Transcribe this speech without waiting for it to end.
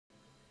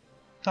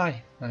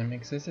Hi, I'm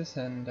Exis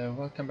and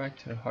welcome back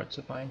to Hearts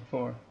of Iron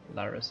 4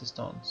 La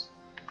Resistance,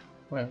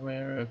 where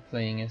we're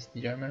playing as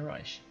the German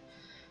Reich.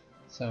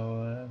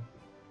 So,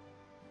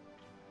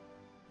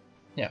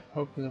 yeah,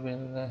 hopefully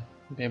we'll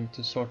be able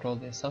to sort all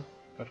this up.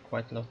 Got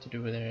quite a lot to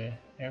do with the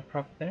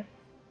aircraft there.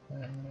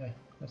 And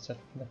let's let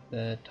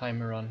the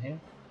timer run here.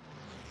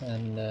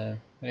 And I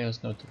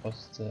just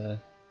noticed we're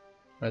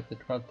at the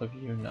 12th of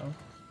June now.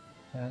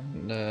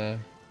 And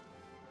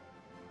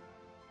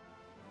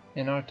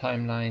in our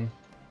timeline,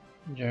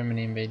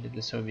 Germany invaded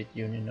the Soviet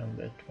Union on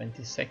the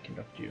 22nd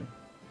of June.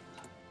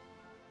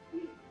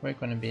 We're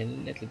gonna be a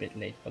little bit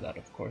late for that,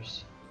 of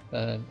course,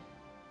 but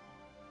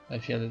I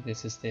feel that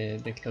this is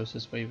the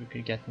closest way we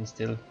could get, and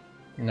still,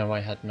 I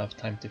had enough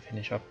time to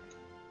finish up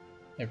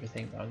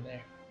everything down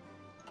there.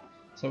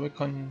 So we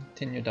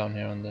continue down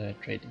here on the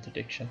trade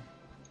interdiction,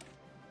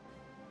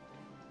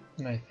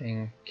 and I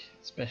think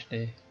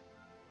especially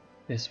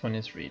this one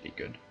is really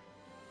good.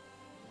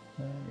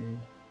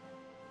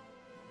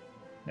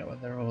 Well,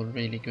 they're all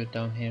really good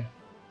down here,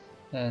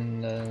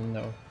 and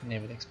no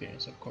naval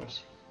experience, of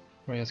course.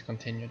 We'll just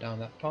continue down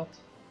that path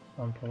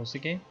on pause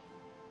again.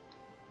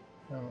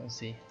 And we'll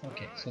see.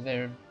 Okay, so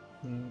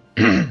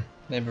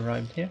they've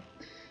arrived here.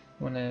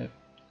 Wanna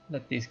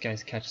let these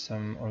guys catch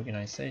some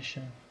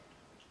organization.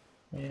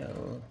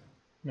 We'll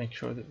make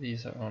sure that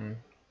these are on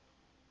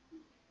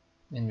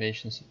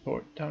invasion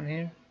support down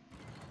here.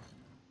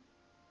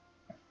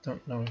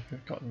 Don't know if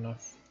we've got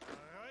enough.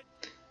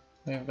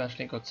 We've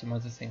actually got some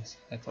other things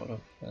I thought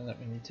of that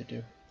we need to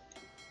do.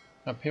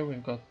 Up here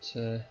we've got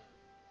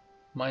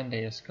mine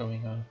layers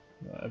going on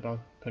about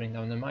putting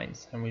down the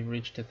mines, and we've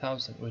reached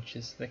 1,000, which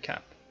is the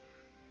cap.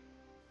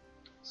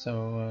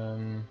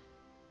 So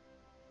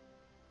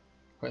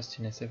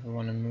question is if we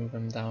want to move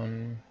them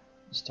down,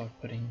 start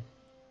putting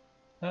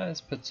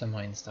let's put some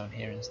mines down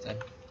here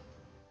instead,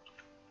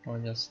 or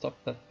just stop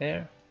that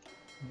there.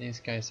 These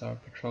guys are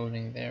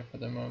patrolling there for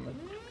the moment.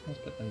 Let's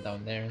put them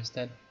down there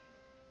instead.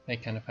 They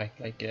kind of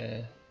act like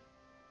a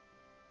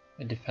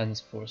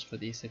defense force for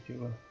these, if you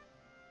will.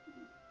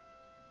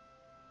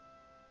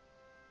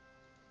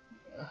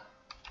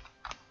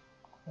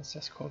 Let's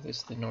just call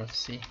this the North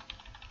Sea,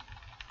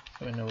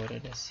 so we know what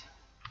it is.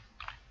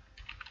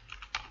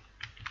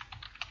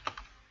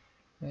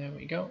 There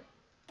we go.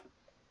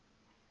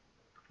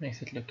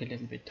 Makes it look a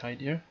little bit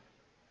tidier.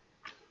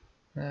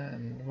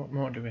 And what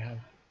more do we have?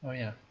 Oh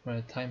yeah,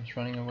 well, time's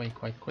running away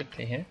quite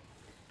quickly here,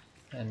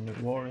 and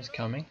war is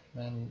coming,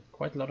 and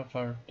quite a lot of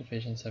our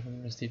divisions have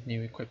received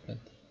new equipment.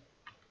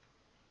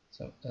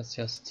 So that's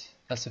just,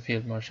 as a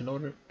field marshal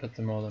order, put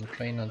them all on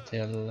train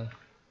until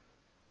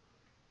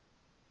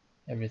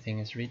everything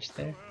is reached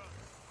there.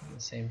 And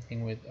the same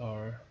thing with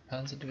our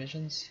panzer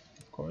divisions,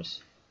 of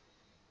course.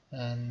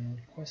 And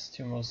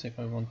question was if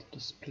I wanted to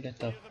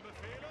split up.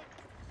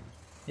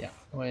 Yeah,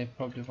 well, I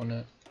probably want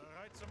to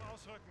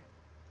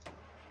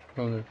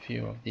roll a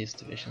few of these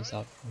divisions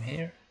out from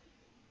here.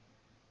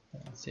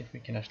 Let's see if we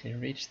can actually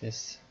reach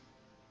this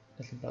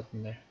little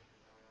button there.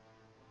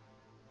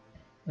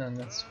 And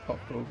let's pop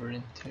over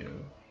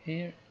into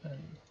here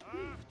and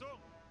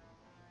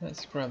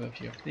let's grab a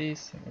few of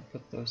these, and we'll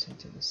put those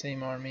into the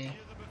same army,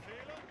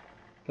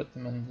 put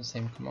them under the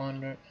same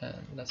commander,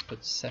 and let's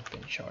put Sepp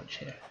in charge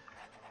here.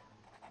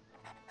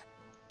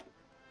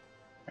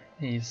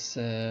 He's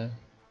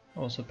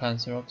also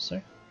Panzer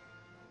officer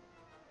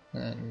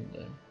and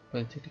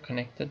politically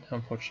connected,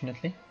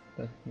 unfortunately,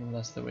 but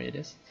that's the way it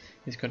is.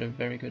 He's got a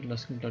very good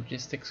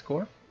logistics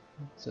score,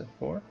 it's a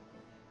 4,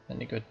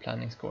 and a good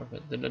planning score,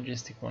 but the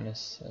logistic one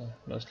is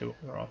mostly what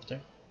we're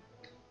after.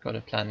 Got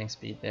a planning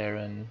speed there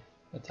and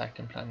attack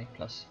and planning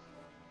plus.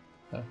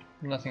 So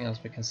nothing else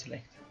we can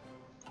select.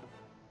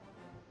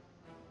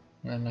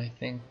 And I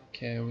think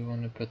we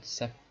want to put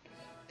Sepp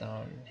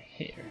down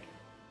here.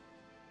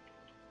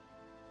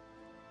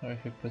 Or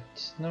if we put,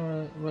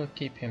 no, we'll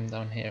keep him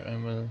down here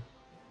and we'll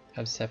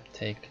have Sepp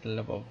take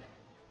Lvov.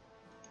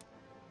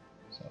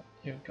 So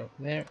you go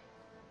there,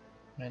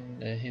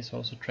 and he's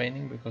also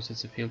training because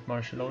it's a field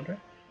marshal order.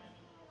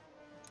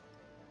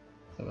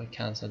 So we'll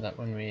cancel that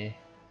when we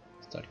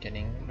start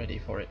getting ready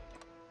for it.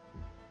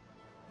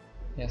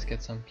 Let's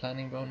get some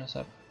planning bonus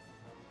up.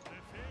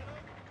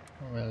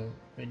 We'll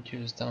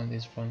reduce down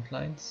these front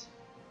lines.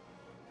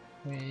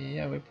 We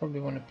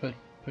probably want to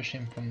push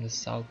him from the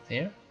south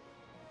here,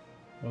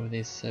 over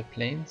these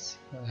plains.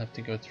 We'll have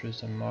to go through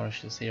some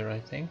marshes here, I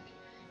think.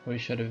 We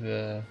should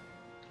have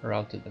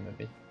routed them a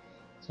bit.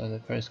 So the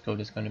first goal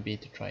is going to be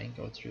to try and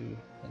go through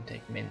and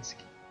take Minsk.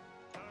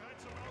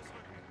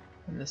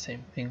 And the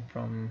same thing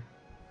from,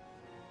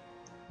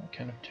 what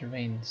kind of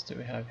terrains do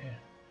we have here?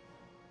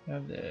 We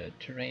have the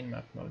terrain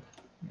map mode.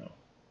 No.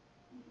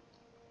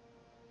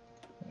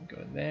 We'll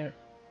go there.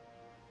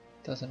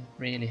 Doesn't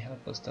really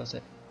help us, does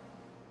it?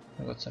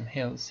 We've got some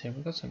hills here,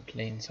 we've got some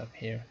plains up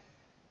here.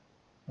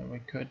 And we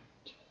could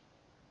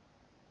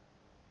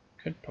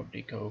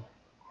probably go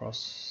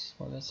across,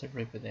 well, there's a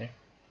river there.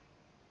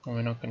 And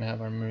we're not going to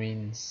have our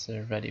marines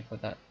ready for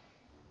that.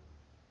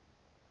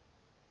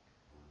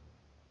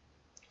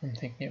 I'm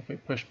thinking if we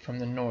pushed from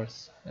the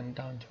north and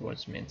down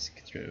towards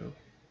Minsk through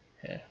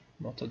here,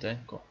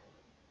 Motodesno,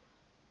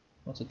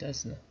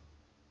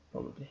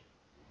 probably.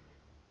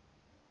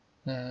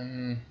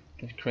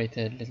 It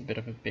created a little bit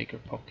of a bigger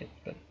pocket,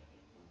 but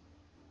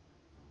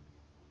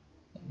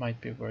it might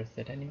be worth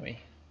it anyway,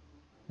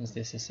 since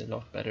this is a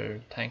lot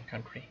better tank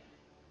country.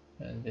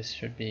 And this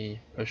should be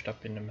pushed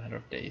up in a matter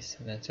of days,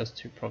 and that's just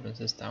 2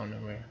 provinces down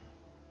and we're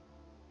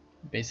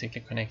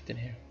basically connected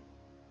here.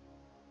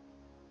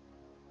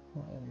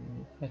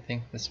 I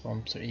think the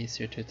swamps are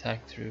easier to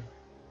attack through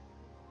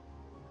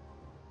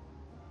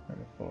than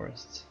the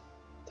forests.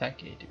 Attack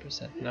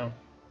 80%, no,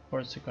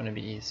 forests are going to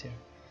be easier.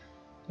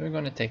 So we're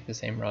going to take the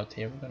same route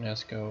here, we're going to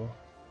just go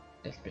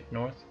a little bit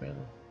north, we'll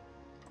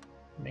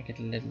make it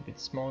a little bit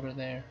smaller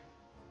there.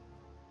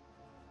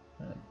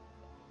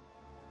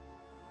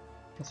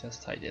 Let's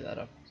just tidy that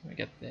up so we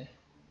get the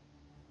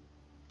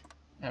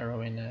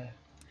arrow in a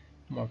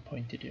more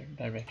pointed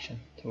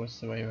direction towards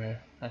the way we're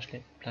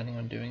actually planning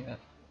on doing that.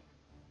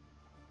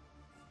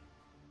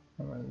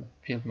 Well,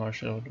 field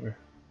marshal order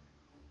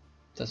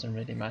doesn't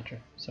really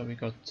matter, so we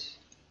got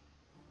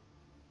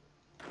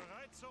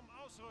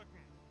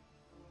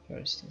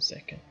first and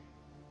second,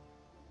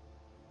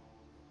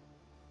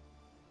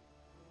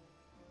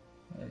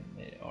 and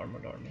the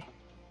armored army.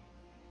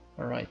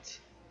 Alright,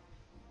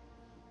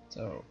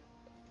 so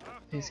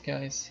these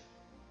guys,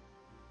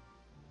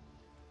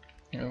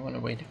 I want to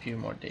wait a few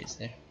more days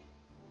there.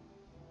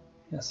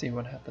 Let's see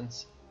what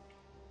happens.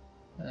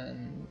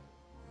 And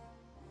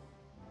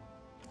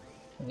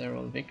they're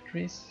all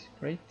victories,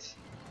 great.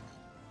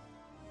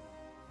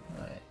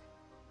 Right.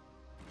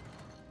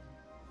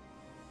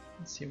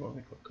 Let's see what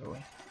we got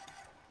going.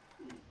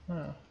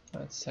 Ah,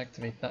 let's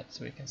activate that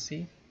so we can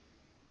see.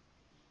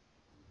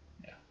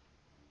 Yeah.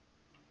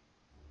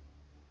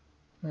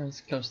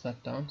 Let's close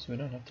that down so we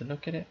don't have to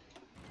look at it.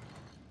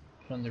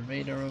 Put on the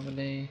radar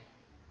overlay.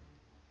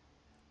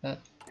 That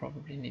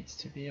probably needs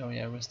to be, oh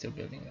yeah, we're still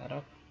building that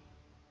up.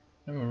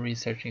 And we're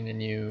researching the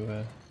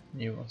new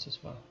ones as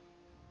well.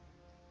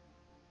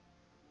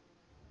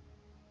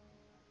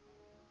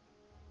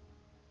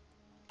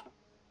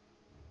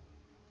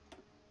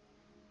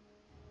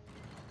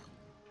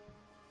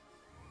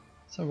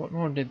 So what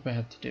more did we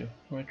have to do?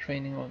 We're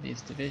training all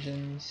these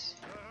divisions.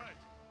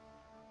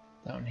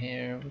 Down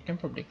here, we can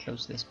probably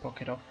close this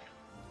pocket off.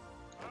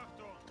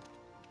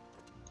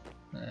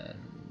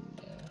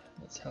 And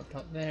let's help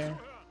out there.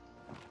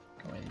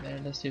 Go in there,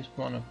 let's use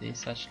one of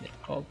these actually,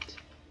 alt,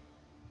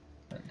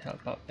 and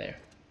help out there.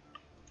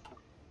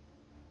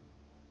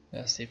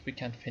 Let's see if we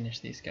can't finish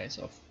these guys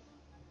off.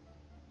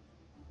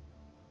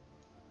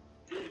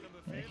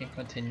 And we can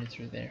continue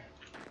through there.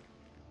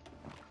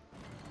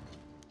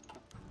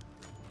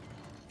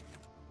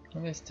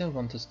 And they still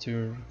want us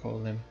to recall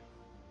them.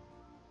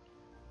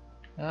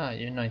 Ah,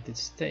 United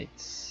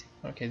States.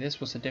 Okay, this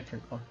was a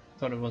different one. I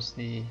thought it was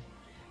the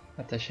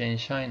attaché in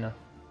China.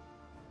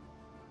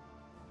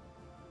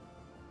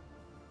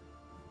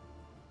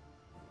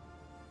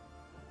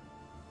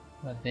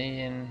 Are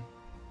they in?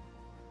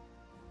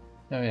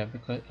 Oh yeah,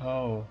 because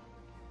oh,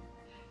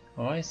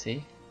 I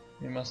see.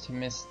 We must have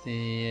missed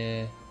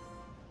the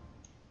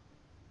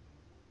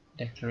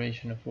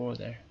declaration of war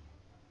there.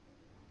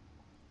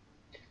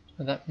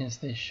 Well, that means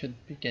they should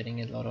be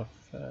getting a lot of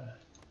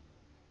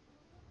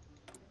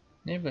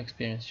naval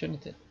experience,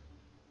 shouldn't it?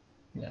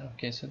 Yeah,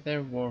 okay, so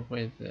they're war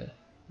with the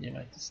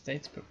United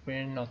States, but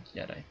we're not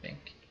yet, I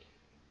think.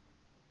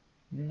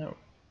 No.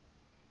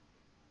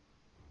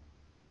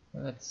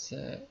 Well, let's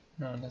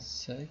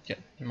get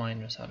the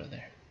miners out of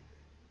there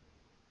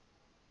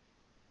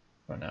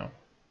for now.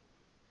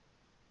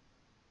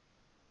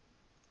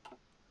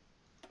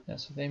 Yeah,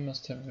 so they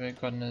must have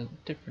gotten a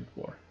different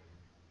war.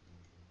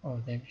 Oh,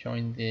 they've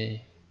joined the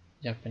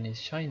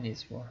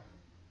Japanese-Chinese war.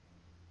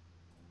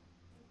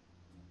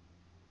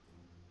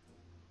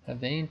 Have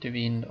they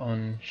intervened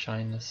on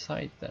China's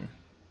side then?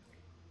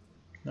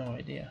 No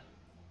idea.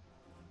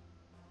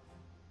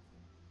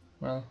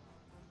 Well,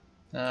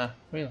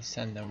 we'll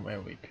send them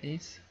where we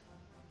please.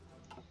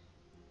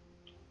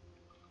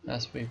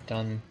 As we've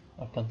done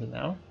up until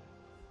now.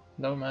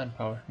 Low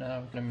manpower, now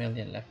we've got 1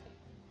 million left.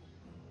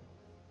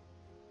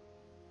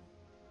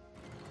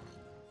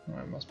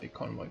 There must be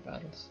convoy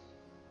battles.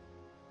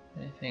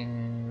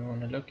 Anything we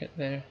want to look at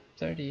there?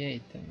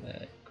 38 in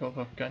the Gulf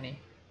of Guinea.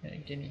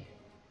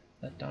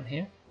 That down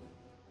here.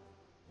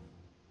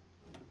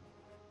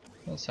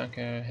 Well, sunk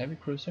a heavy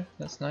cruiser,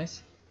 that's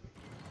nice.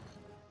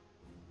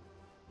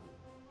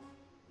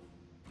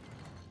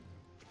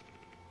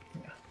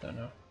 Yeah, don't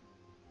know.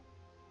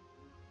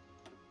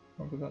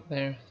 What we got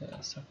there?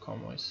 Some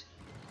convoys.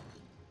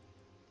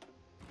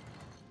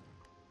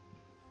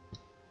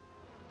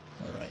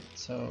 Alright,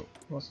 so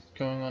what's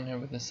going on here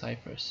with the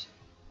ciphers?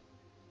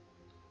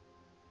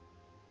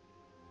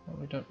 Well,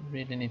 we don't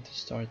really need to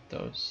start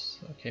those.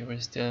 Okay, we're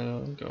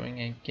still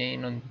going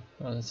again on,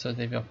 well, so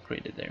they've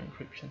upgraded their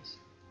encryptions.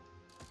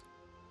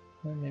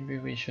 Well, maybe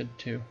we should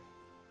too.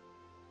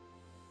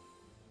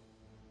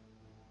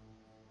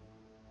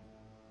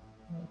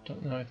 I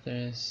don't know if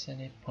there is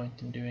any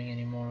point in doing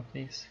any more of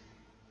these.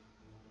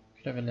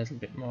 Could have a little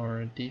bit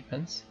more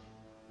defense.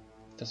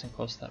 Doesn't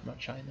cost that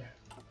much either.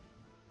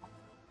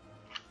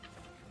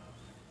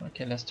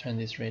 Okay, let's turn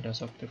these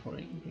radars off before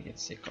we get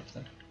sick of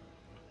them.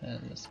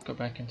 And let's go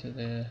back into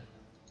the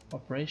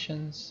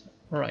operations.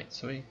 Alright,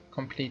 so we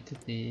completed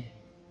the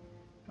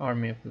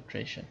army of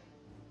filtration.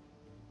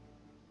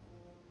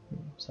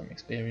 Some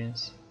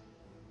experience.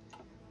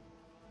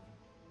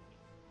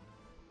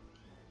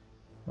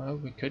 Well,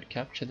 we could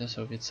capture the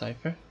Soviet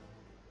cipher.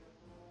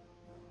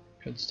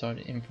 Could start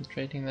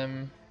infiltrating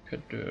them.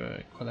 Could do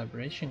a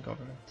collaboration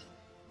government.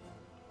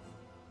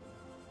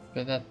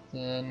 But that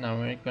now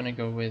we're gonna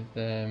go with.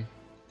 I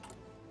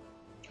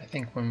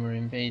think when we're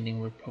invading,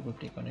 we're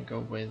probably gonna go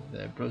with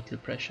brutal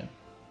oppression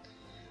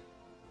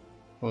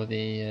for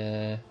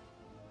the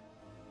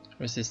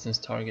resistance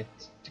target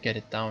to get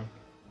it down.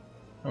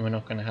 And we're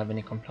not gonna have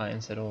any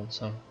compliance at all,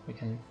 so we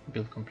can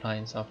build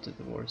compliance after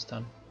the war is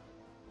done.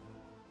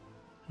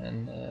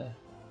 And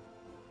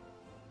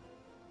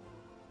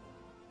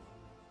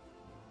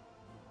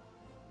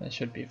that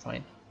should be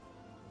fine.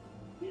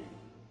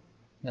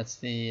 That's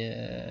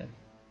the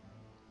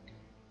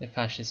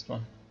fascist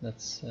one.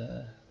 That's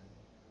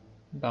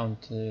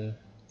bound to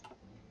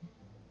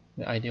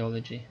the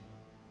ideology.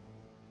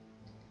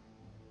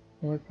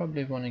 And we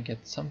probably want to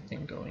get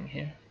something going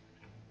here.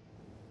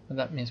 And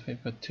that means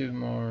we've got two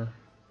more.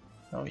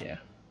 Oh yeah.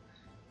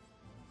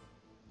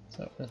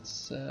 So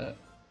let's.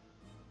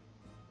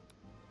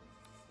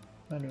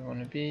 Where do we want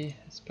to be?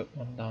 Let's put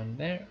one down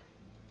there.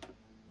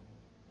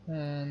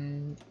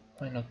 And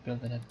why not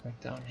build a network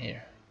down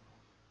here?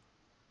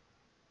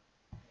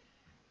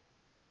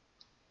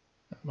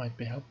 That might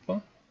be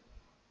helpful.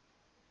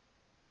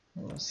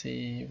 We'll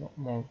see what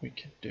more we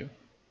could do.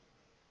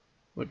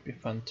 Would be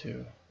fun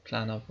to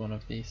plan out one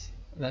of these.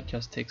 That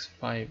just takes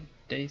 5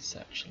 days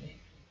actually.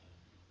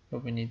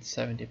 But we need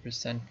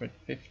 70% for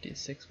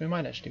 56. We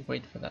might actually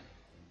wait for that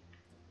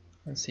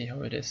and see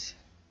how it is.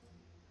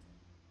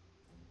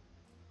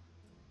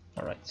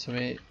 Alright, so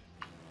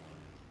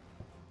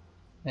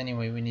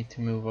anyway, we need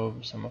to move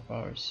over some of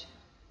ours.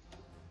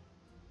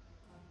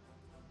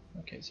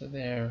 Okay, so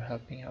they're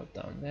helping out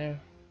down there.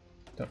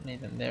 Don't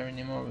need them there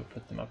anymore, we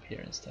put them up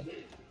here instead.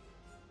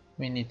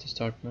 We need to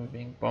start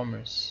moving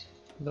bombers,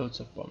 loads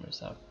of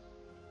bombers out.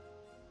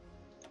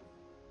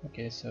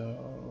 Okay,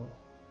 so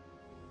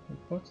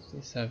both of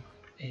these have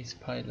ace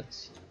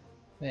pilots.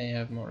 They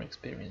have more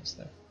experience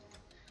there.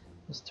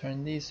 Let's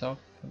turn these off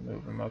and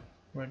move them up.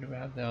 Where do we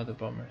have the other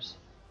bombers?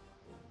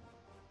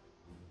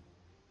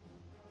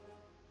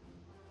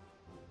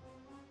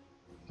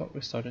 Thought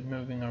we started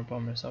moving our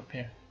bombers up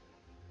here.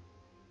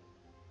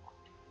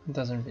 It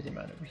doesn't really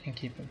matter, we can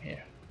keep them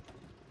here.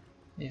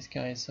 These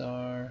guys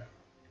are...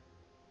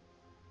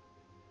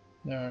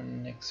 they're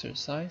an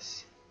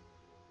exercise.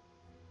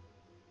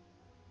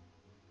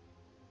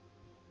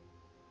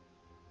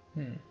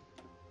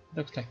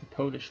 Looks like the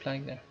Polish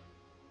flag there.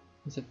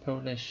 Is it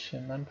Polish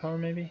manpower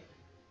maybe?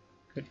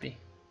 Could be.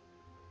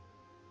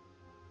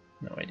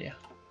 No idea.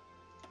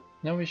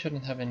 No, we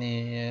shouldn't have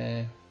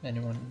any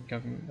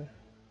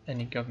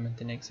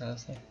government in exile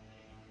there.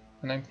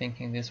 And I'm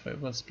thinking this way,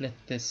 we'll split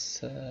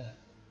this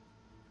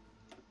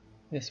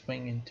this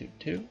wing into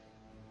two.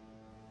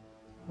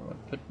 We'll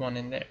put one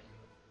in there.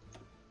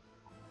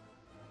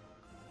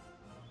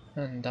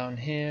 And down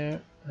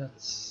here,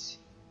 let's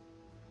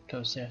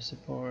close air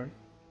support.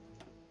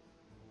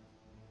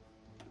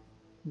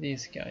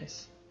 These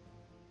guys,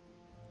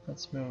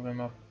 let's move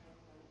them up.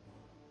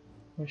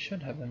 We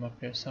should have them up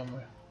here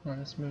somewhere. Well,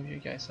 let's move you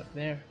guys up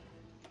there.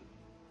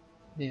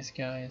 These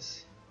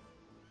guys,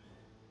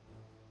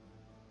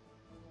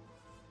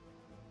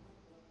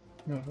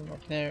 move them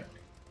up there.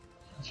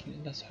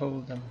 Actually, let's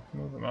hold them,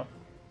 move them up.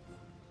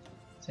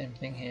 Same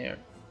thing here.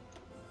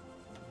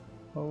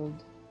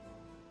 Hold,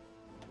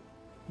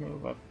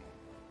 move up.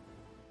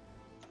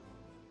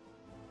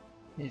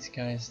 These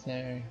guys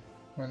there,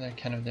 well, they're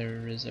kind of their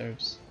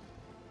reserves.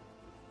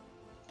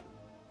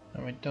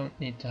 And we don't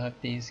need to have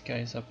these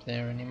guys up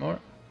there anymore.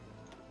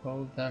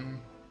 Hold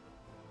them,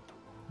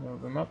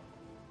 move them up.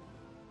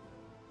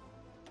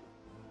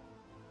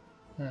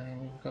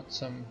 And we've got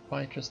some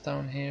fighters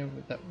down here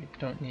that we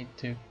don't need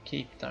to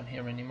keep down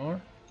here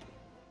anymore.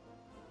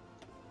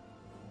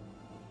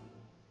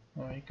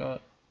 We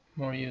got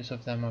more use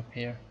of them up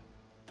here.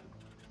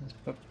 Let's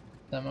put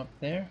them up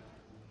there.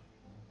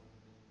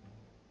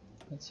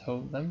 Let's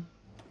hold them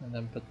and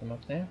then put them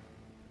up there.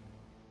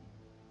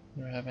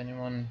 Do we have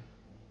anyone?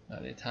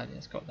 The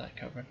Italians got that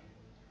covered.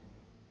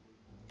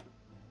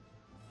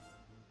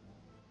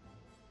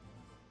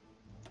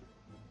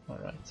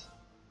 Alright.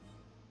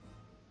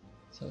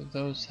 So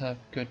those have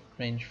good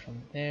range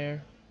from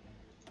there.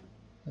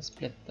 Let's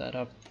split that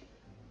up.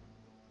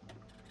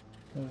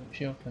 Move a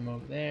few of them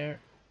over there.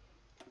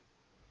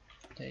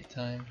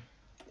 Daytime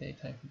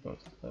for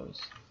both of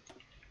those.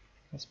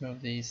 Let's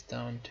move these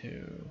down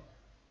to,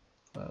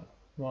 well,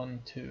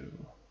 1, 2,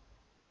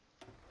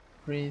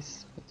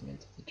 Greece, put them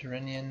into the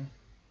Tyrrhenian,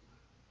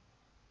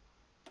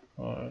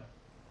 or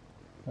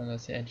Well,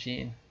 that's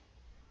edgy in.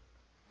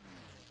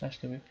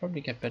 Actually, we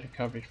probably get better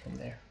coverage from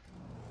there.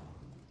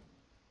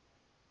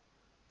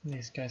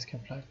 These guys can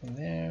fly from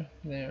there.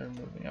 They're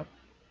moving up.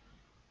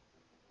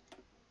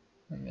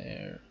 And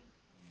they're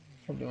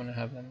probably want to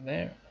have them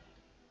there.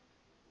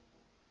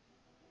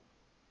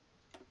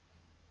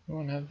 We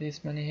won't have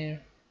these many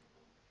here.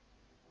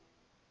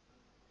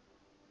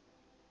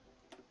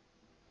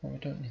 And we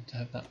don't need to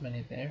have that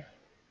many there.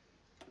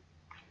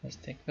 Let's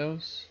take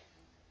those.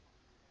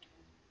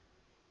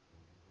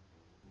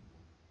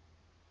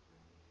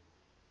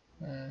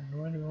 And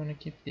where do we want to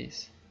keep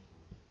these?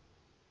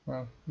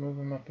 Well, move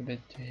them up a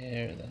bit to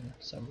here then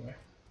somewhere.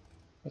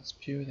 Got a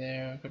few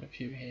there, got a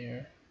few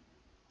here.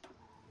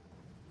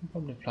 I'll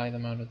probably fly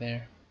them out of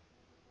there.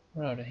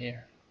 Or out of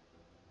here.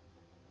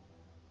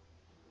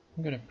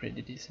 We've got a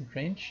pretty decent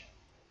range,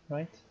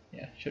 right?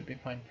 Yeah, should be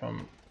fine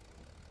from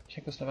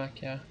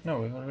Czechoslovakia. No,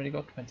 we've already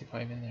got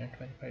 25 in there and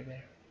 25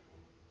 there.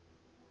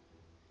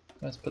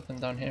 Let's put them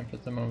down here and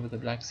put them over the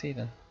Black Sea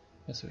then,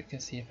 just so we can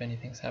see if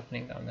anything's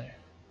happening down there.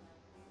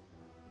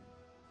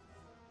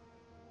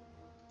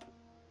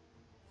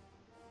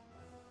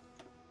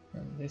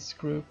 And this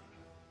group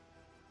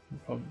will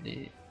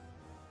probably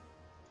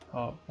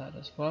have that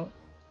as well.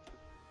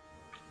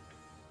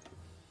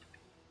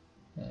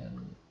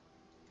 And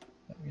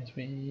that means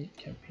we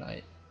can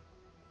fly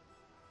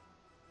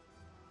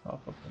half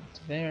of them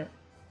to there.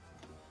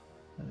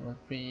 And we'll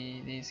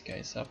free these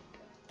guys up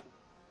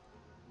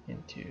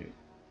into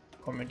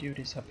armor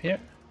duties up here.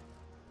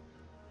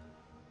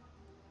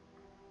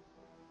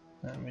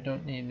 And we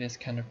don't need this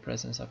kind of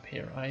presence up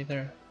here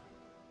either.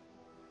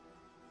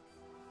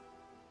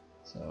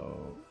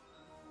 So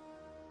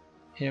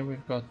here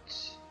we've got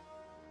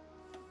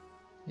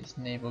these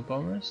naval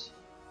bombers.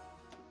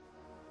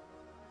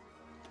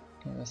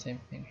 And the same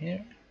thing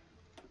here.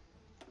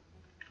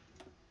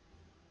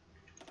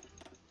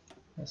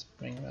 Let's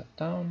bring that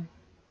down.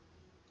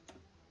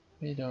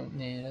 We don't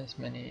need as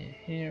many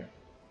here.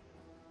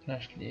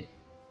 Actually,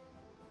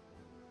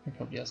 we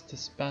probably just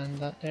disband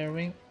that air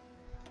wing.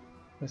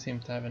 We seem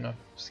to have enough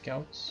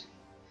scouts.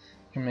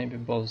 Can maybe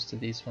bolster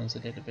these ones a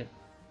little bit.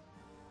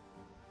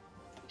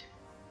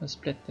 Let's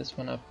split this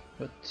one up,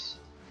 put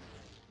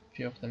a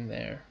few of them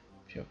there,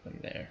 a few of them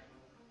there.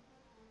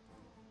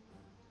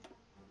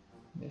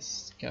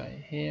 This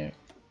guy here,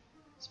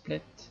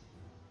 split.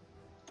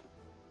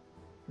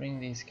 Bring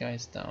these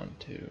guys down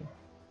to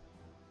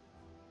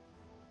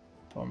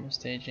bomber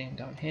staging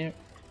down here.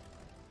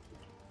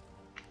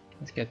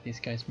 Let's get these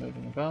guys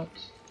moving about.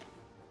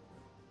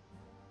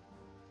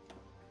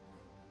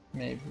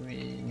 Maybe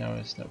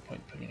there's no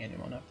point putting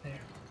anyone up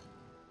there.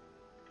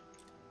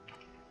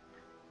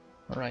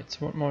 Alright,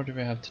 so what more do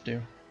we have to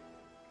do?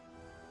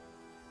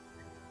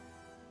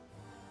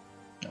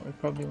 Now we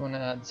probably want to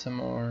add some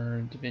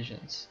more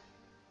divisions.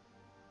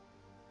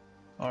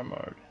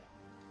 Armored.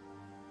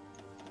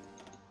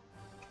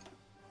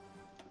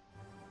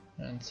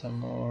 And some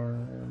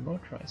more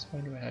motorized.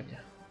 Where do we have you?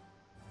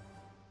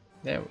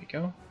 There we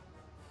go.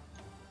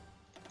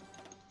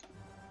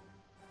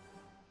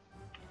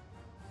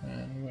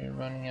 And we're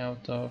running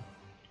out of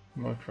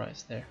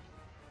motorized there.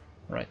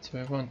 Right, so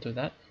we won't do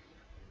that.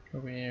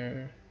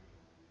 We're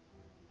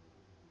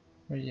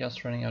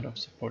just running out of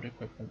support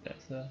equipment there,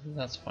 so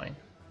that's fine.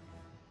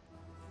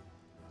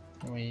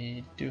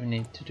 We do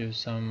need to do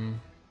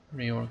some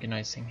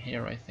reorganizing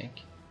here, I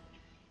think.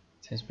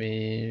 Since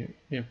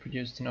we've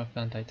produced enough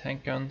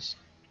anti-tank guns,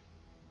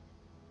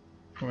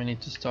 we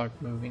need to start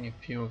moving a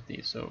few of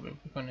these over.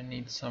 We're gonna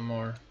need some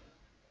more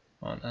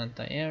on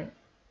anti-air.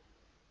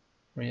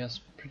 We're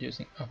just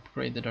producing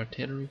upgraded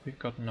artillery, we've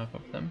got enough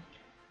of them.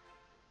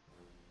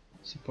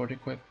 Support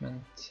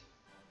equipment,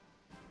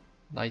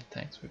 light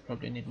tanks, we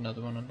probably need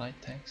another one on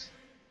light tanks.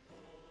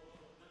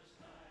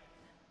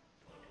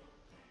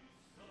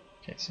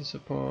 Okay, so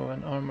support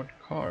and armored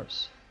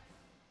cars.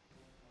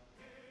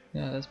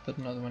 Yeah, let's put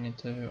another one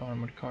into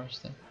armored cars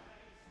then.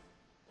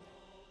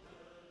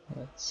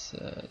 That's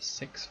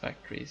 6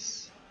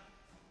 factories.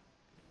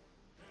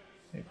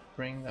 We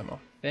bring them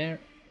up there,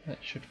 that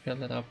should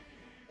fill it up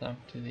down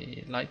to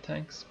the light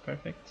tanks,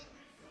 perfect.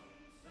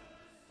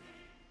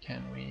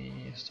 Can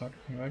we start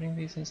converting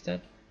these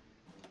instead?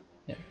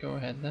 Yeah, go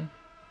ahead then.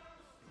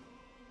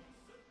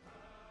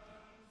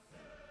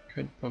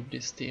 Could probably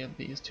steal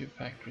these 2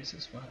 factories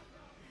as well.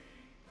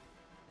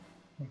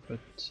 And put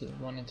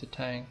one into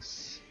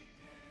tanks.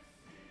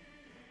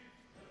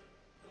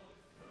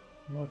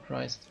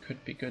 Motorized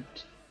could be good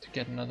to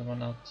get another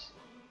one out.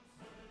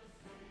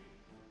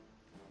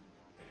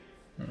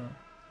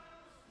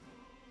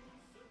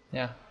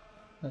 Yeah,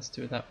 let's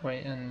do it that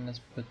way, and let's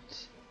put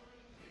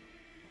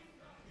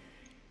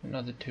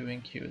another 2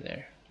 in queue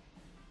there.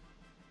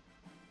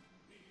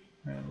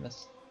 And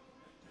let's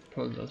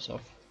pull those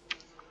off.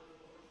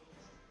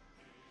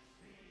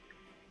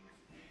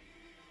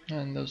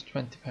 And those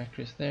 20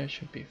 factories there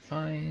should be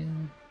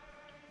fine.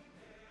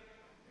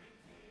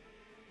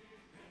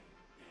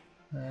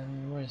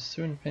 And we're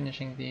soon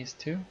finishing these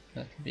 2.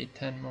 That'll be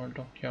 10 more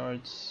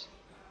dockyards.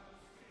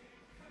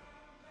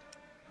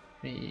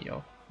 3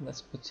 of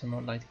Let's put some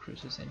more light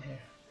cruisers in here.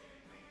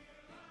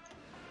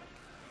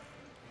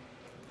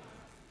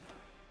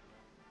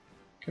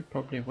 Could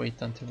probably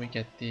wait until we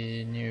get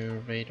the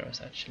new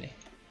radars actually,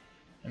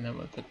 and then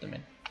we'll put them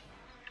in.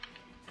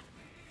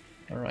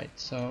 Alright,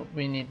 so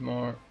we need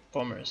more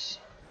bombers.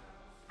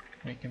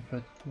 We can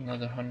put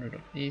another 100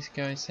 of these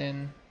guys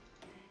in.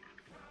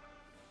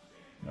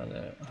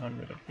 Another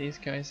 100 of these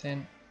guys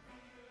in.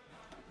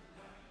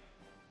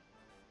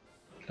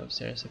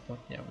 Close air support,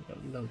 yeah, we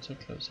got loads of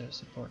close air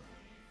support.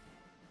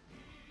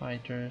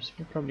 Fighters,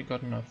 we probably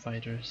got enough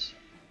fighters.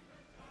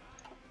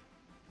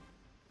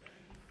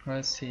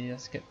 Let's see,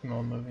 let's get them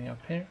all moving up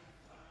here.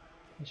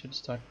 We should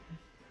start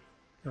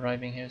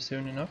arriving here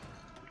soon enough.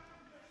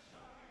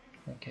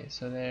 Okay,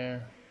 so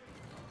they're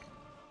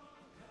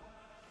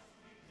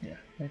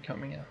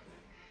coming out.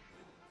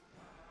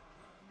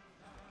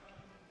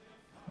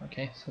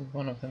 Okay, so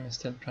one of them is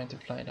still trying to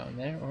fly down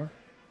there, or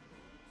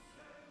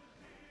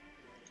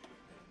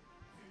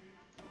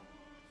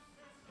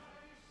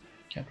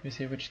can't we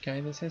see which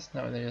guy this is?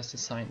 No, they're just a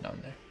sign down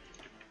there.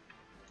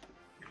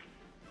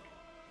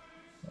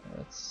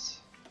 Let's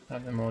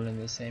have them all in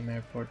the same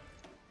airport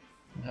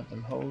and have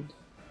them hold.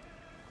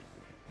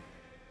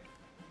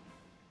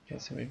 Okay,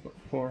 so we've got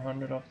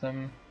 400 of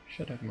them.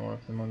 Should have more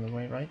of them on the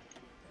way, right?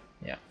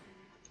 Yeah.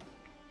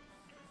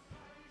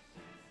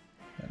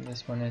 And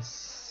this one is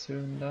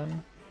soon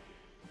done.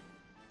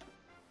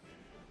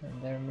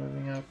 And they're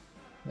moving up.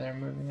 They're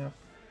moving up.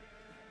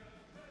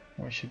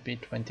 We should be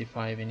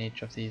 25 in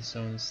each of these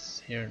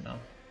zones here now.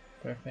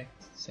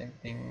 Perfect. Same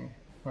thing.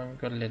 Well, we've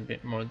got a little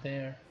bit more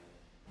there.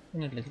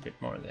 And a little bit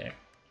more there.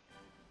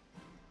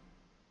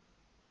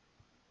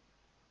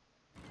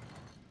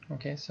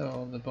 Okay, so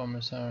all the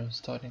bombers are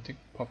starting to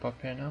pop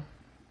up here now.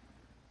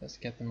 Let's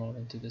get them all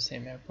into the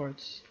same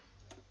airports.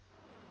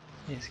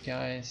 These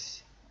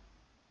guys.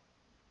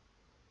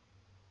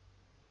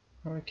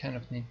 Well, we kind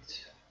of need...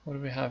 What do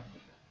we have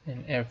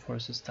in air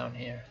forces down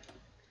here?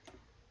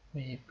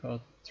 We've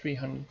got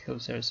 300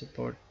 close air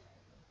support.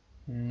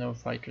 No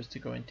fighters to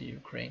go into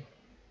Ukraine.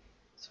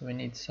 So we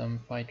need some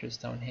fighters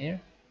down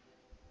here.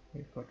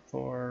 We've got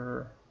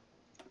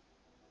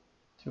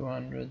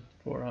 200,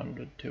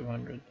 400,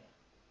 200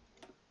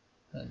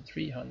 and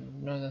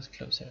 300. No, that's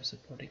close air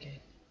support again.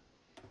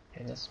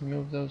 Okay, let's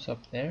move those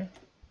up there.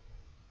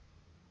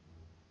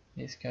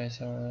 These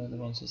guys are the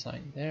ones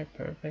assigned there,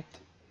 perfect.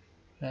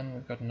 And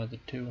we've got another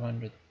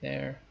 200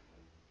 there.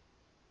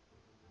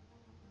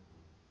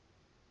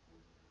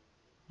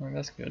 Well,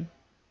 that's good.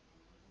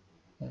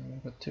 And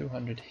we've got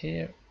 200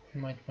 here. We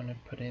might want to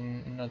put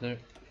in another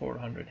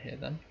 400 here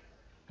then,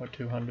 or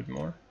 200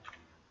 more.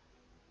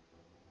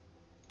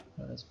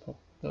 Now let's pop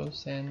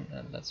those in,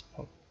 and let's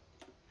pop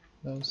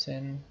those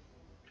in.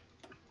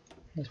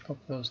 Let's pop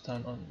those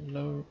down on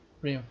low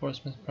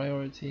reinforcements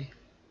priority.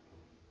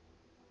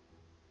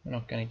 We're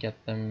not going to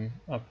get them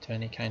up to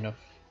any kind of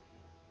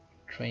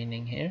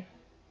training here.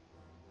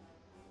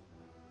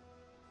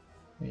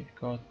 We've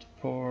got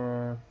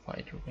 4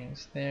 fighter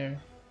wings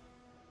there.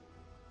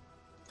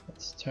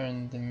 Let's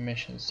turn the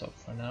missions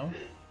off for now.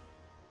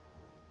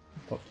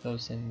 Pop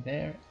those in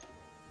there.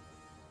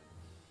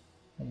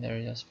 And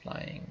they're just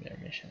flying their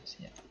missions,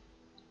 yeah.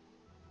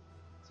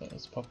 So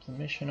let's pop the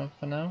mission off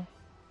for now.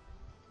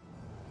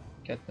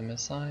 Get them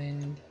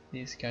assigned.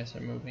 These guys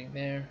are moving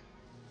there.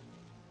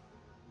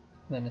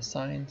 Then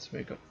assigned, so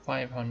we've got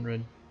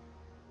 500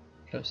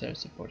 close air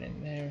support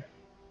in there.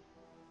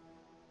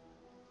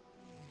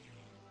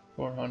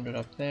 400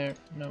 up there,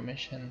 no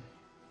mission.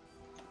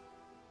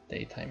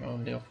 Daytime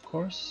only, of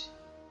course.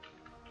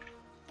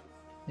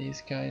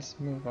 These guys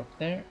move up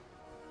there.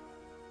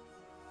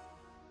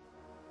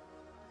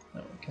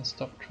 Now we can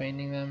stop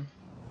training them.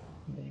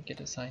 They get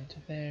assigned to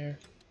there.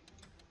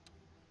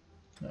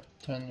 No,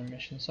 turn the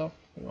missions off.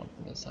 We want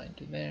them assigned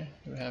to there.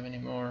 Do we have any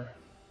more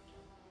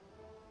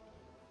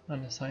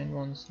unassigned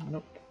ones?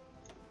 Nope.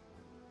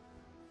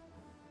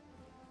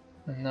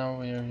 And now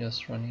we are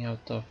just running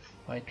out of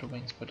fighter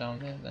wings for down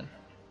there then.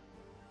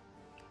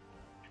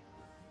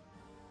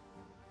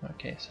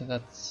 Okay, so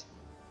that's...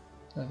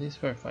 No, these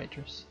were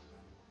fighters.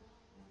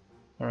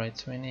 Alright,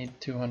 so we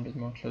need 200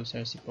 more close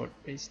air support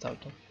based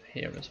out of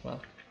here as well.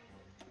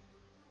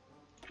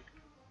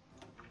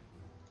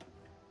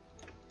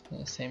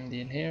 So same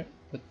deal here,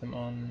 put them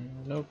on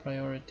low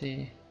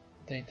priority,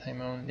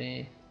 daytime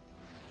only,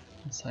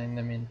 assign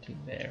them into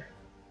there.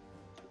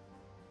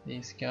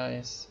 These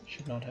guys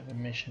should not have a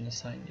mission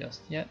assigned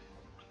just yet,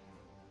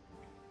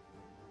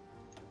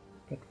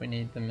 but we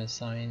need them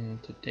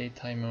assigned to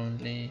daytime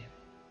only.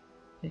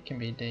 It can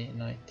be day and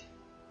night.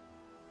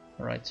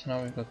 Alright, so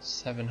now we've got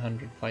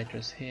 700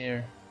 fighters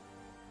here,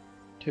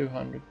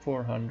 200,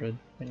 400,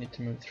 we need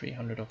to move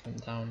 300 of them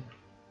down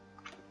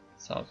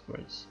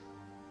southwards.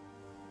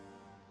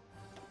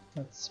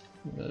 Let's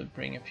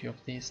bring a few of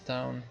these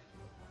down,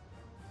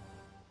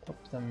 pop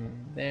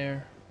them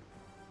there,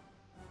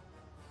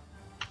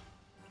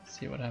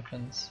 see what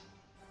happens.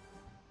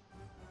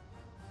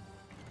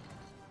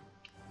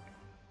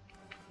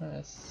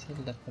 Let's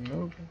let them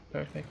move,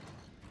 perfect.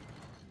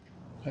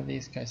 Have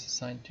these guys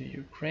assigned to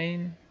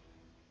Ukraine.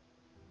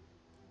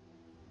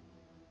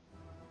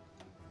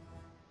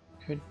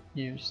 Could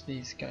use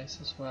these guys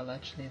as well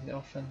actually in the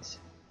offense.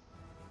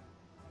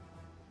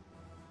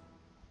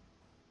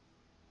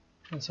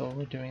 And so all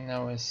we're doing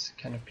now is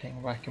kind of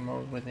playing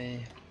whack-a-mole with the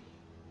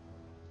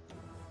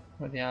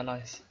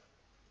allies.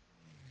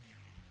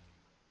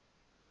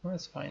 Well,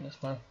 that's fine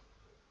as well.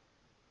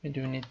 We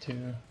do need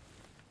to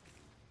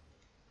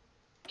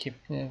keep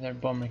their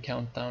bomber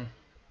count down.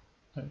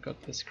 I've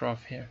got this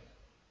graph here.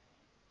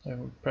 I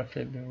would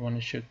preferably want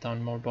to shoot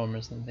down more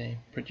bombers than they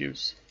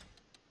produce.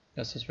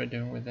 Just as we're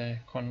doing with the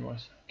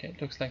convoys. Okay,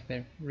 it looks like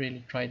they've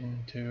really tried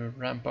to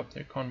ramp up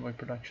their convoy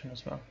production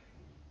as well.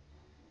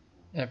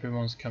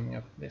 Everyone's coming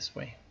up this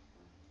way.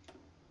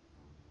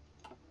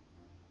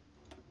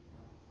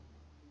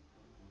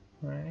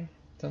 Right,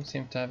 don't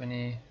seem to have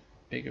any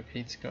bigger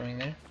fleets going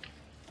there.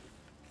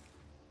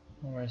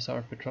 Where's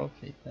our patrol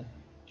fleet then?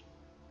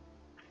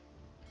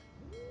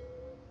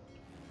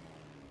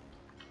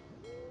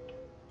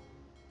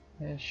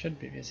 It should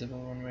be visible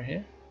when we're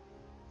here.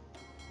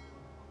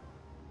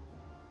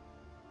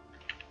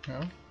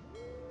 No?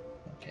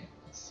 Okay,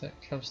 let's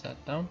close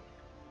that down.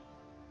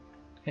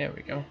 Here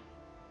we go.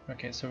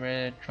 Okay, so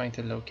we're trying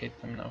to locate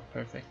them now.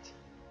 Perfect.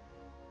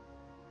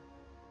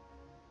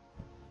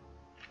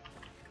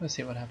 Let's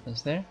see what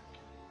happens there.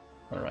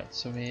 Alright,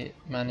 so we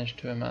managed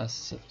to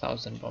amass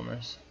 1,000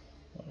 bombers.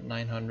 Or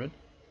 900.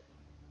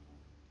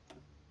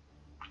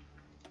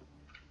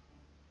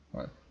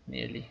 Well,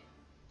 nearly.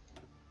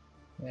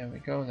 There we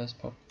go, let's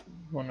pop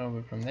one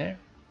over from there.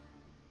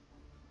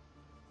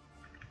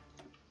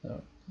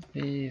 So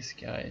these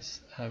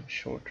guys have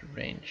shorter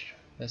range.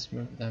 Let's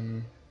move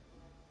them.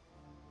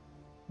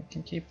 We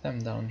can keep them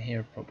down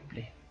here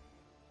probably.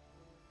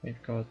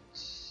 We've got,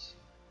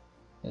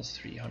 there's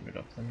 300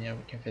 of them, yeah,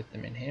 we can fit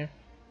them in here.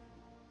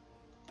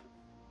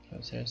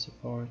 Close air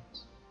support.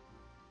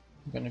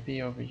 I'm gonna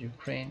be over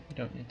Ukraine. You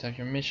don't need to have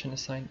your mission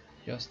assigned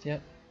just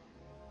yet.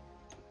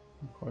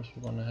 Of course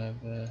we want to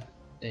have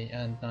day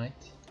and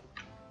night.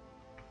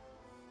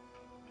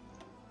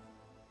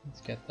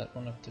 Let's get that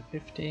one up to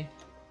 50.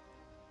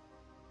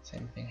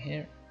 Same thing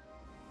here.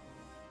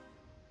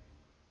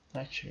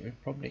 Actually, we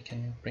probably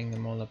can bring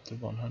them all up to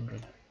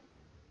 100.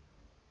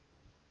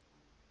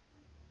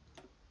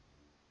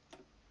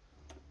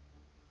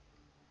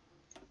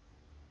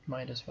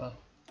 Might as well.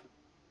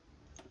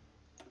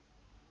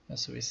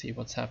 Just so we see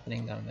what's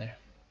happening down there.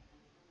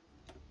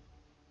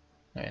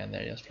 Oh yeah,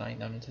 they're just flying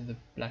down into the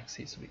Black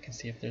Sea, so we can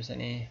see if there's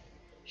any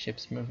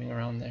ships moving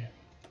around there.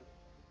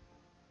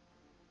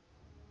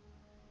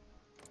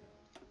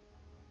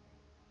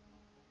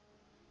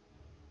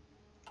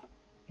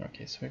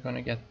 Okay, so we're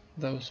gonna get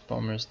those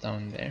bombers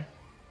down there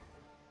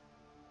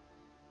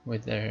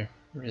with their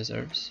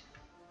reserves.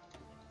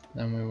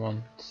 Then we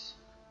want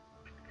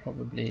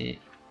probably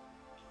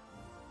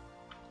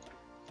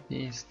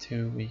these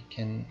two we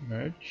can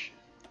merge.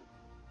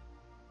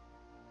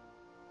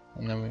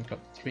 And then we've got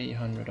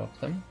 300 of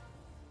them.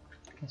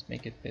 Let's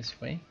make it this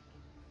way.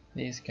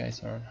 These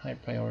guys are on high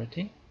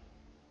priority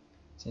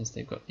since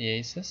they've got the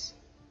aces.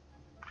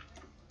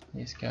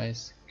 These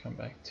guys come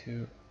back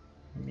to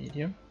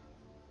medium.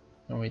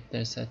 Oh wait,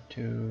 they're set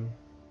to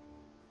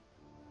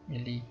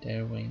elite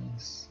air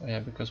wings. Oh yeah,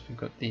 because we've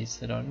got these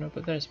that are no,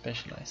 but they're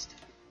specialized.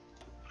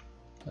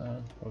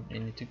 Probably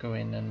need to go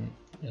in and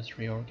just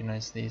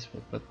reorganize these.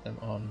 We'll put them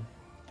on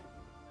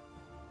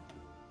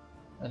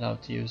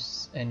allowed to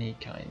use any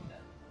kind.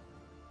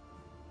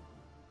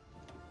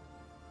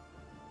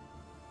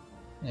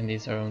 And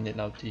these are only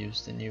allowed to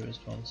use the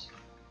newest ones.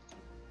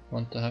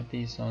 Want to have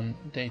these on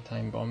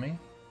daytime bombing.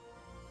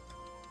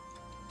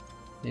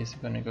 These are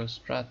gonna go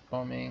strat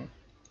bombing,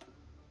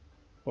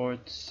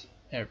 ports,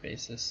 air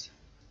bases,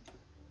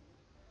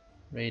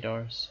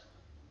 radars.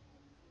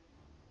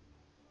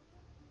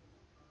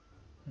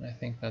 And I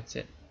think that's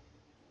it.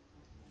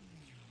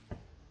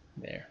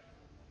 There.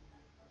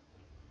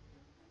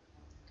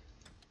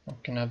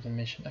 Not gonna have the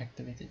mission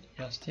activated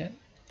just yet.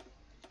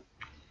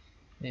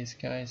 These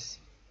guys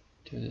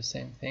do the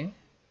same thing.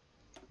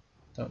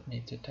 Don't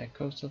need to attack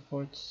coastal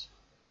forts.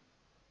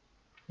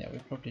 Yeah, we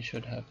probably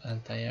should have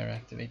anti-air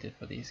activated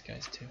for these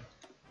guys too.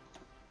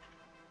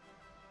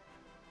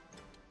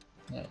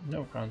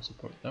 No ground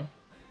support though.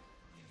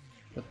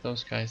 Put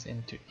those guys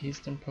into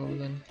eastern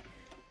Poland.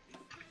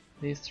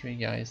 These three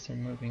guys are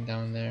moving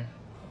down there.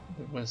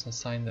 We'll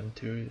assign them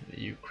to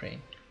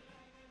Ukraine.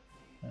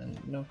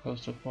 And no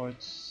coastal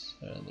ports,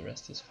 the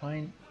rest is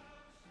fine.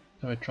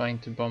 So we're trying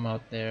to bomb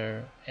out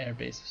their air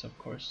bases, of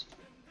course.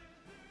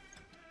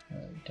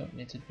 Don't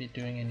need to be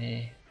doing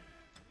any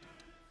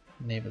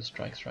naval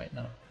strikes right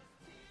now.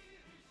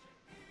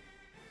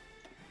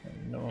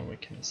 And no one we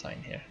can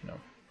assign here, no.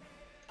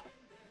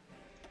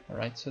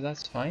 Alright, so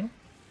that's fine.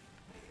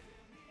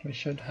 We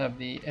should have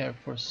the Air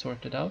Force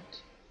sorted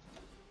out.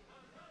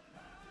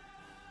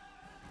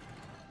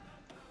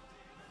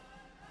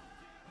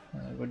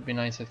 It would be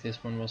nice if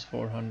this one was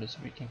 400 so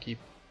we can keep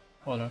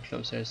all our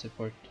close air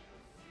support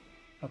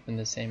up in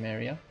the same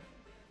area.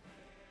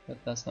 but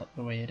that's not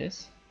the way it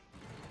is.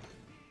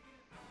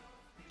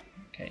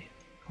 Okay,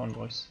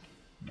 convoys,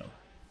 no.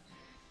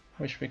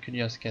 Wish we could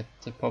just get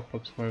the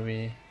pop-ups where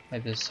we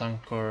either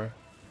sunk or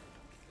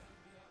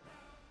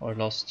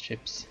lost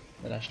ships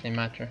that actually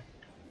matter.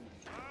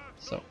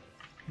 So,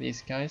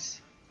 these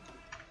guys,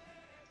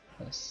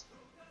 let's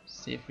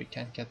see if we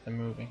can't get them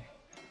moving.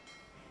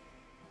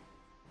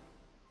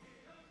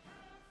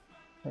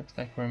 Looks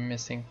like we're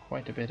missing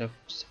quite a bit of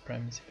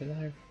supremacy,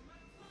 but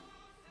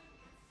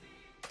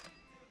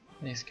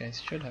these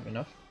guys should have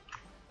enough.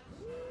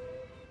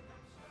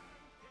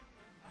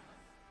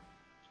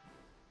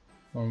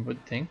 One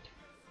would think.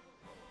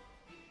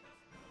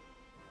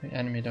 The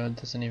enemy though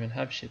doesn't even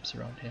have ships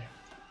around here.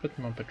 Put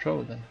them on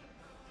patrol then.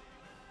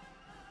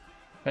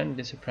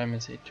 Friendly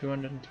supremacy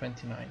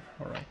 229,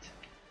 alright.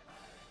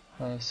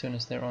 Well, as soon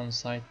as they're on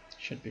site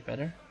should be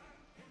better.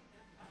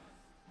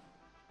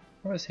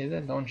 Oh, I see they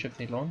launch if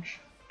they launch.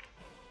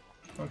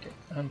 Okay,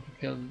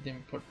 unfulfilled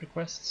import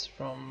requests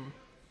from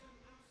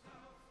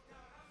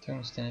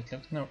tungsten, it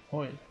looks, no,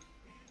 oil.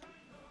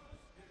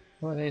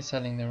 Who are they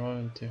selling their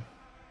oil to?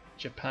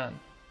 Japan.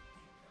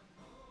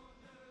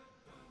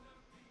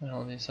 And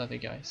all these other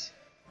guys.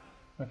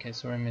 Okay,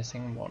 so we're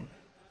missing one.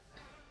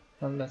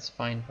 Well, that's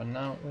fine for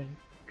now. We're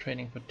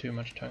trading for too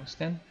much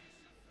tungsten.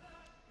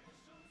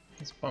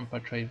 Let's bump our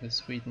trade with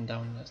Sweden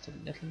down just a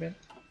little bit.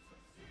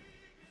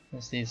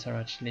 As these are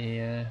actually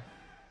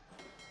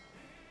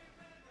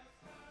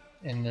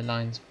in the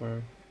lines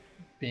for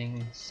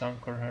being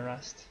sunk or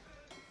harassed.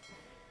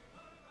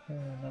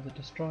 Another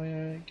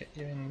destroyer, get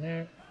you in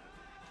there.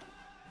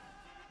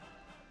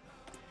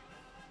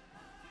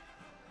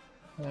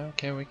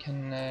 Okay, we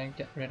can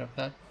get rid of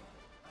that.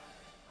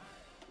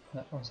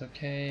 That one's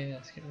okay,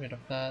 let's get rid of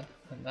that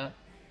and that.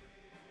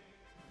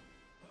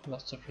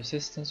 Lots of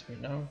resistance, we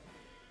know.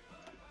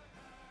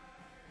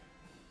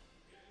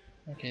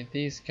 Okay,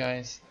 these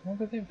guys, oh,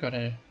 but they've got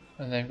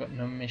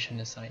no mission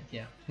assigned.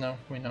 Yeah, no,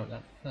 we know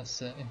that.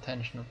 That's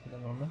intentional for the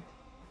moment.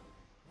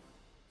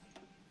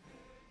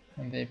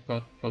 And they've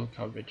got full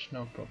coverage,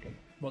 no problem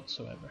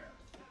whatsoever.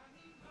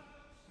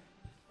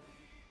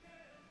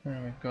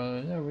 And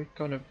we've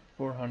got a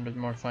 400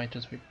 more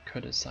fighters we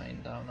could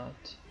assign down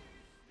out.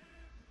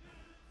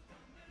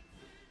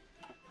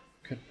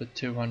 Could put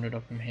 200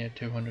 of them here,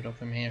 200 of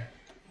them here.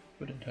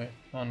 Wouldn't hurt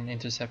on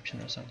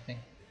interception or something.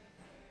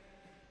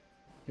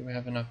 Do we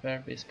have enough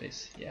airbase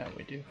space? Yeah,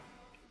 we do.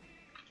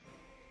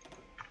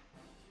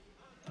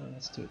 So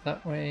let's do it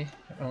that way.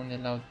 I only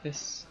allowed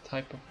this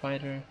type of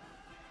fighter.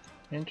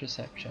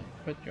 Interception,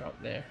 put you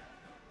up there.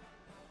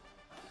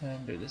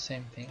 And do the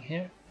same thing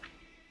here.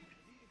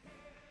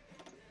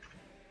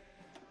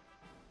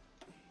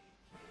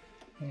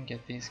 And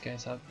get these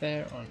guys out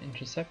there on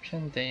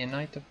interception, day and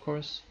night of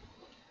course.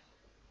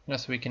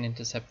 Just so we can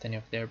intercept any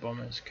of their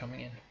bombers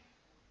coming in.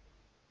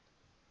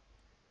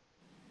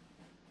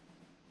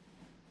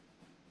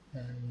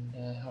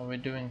 And how are we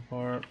doing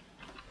for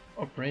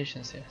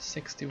operations here?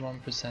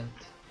 61%.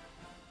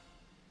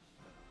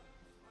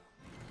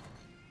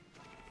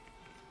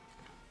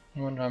 I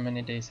wonder how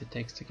many days it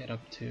takes to get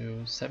up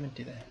to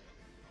 70 there.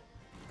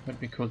 Would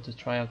be cool to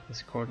try out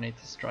this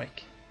coordinated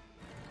strike.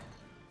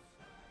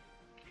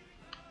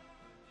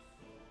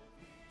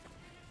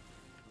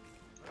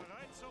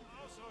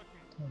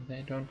 And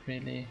they don't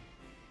really...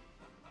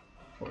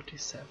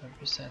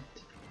 47%.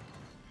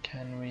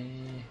 Can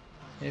we...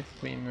 if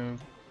we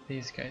move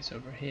these guys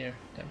over here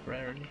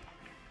temporarily,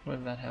 will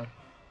that help?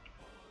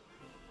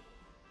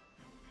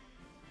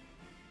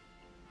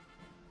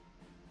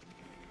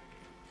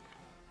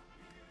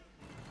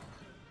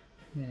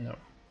 No.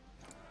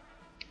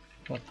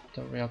 What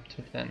are we up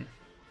to then?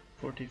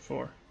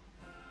 44.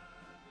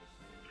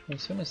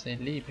 As soon as they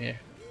leave here,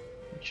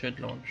 it should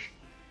launch.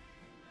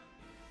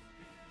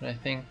 But I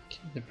think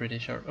the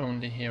British are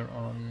only here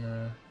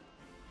on...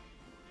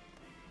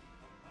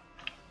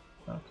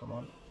 oh, come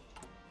on.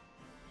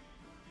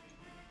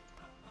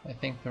 I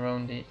think they're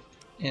only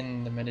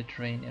in the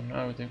Mediterranean.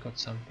 Oh, they've got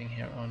something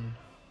here on...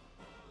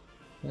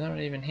 they're not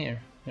even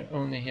here. They're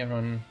only here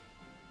on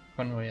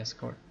convoy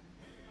escort.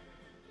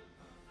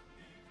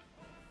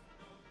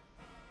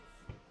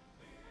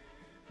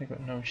 They've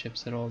got no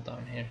ships at all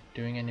down here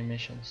doing any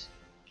missions.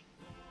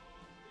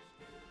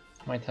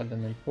 Might have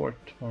them in port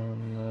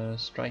on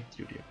strike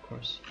duty, of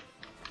course.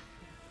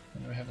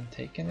 And we haven't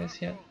taken this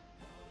yet.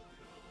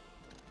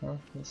 Well,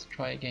 let's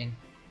try again.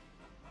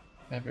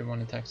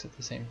 Everyone attacks at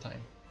the same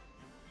time.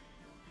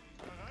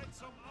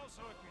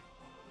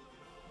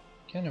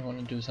 Kinda want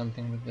to do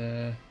something with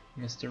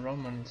Mr.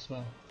 Roman as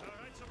well.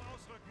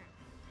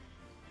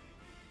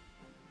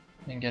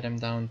 And get him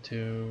down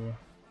to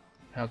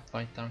help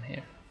fight down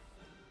here.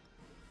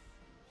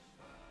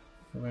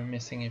 We're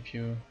missing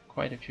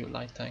quite a few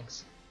light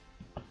tanks.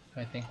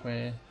 I think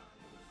they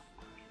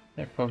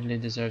probably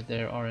deserve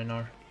their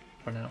R&R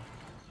for now.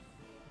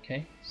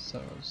 Okay,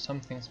 so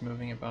something's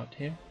moving about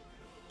here.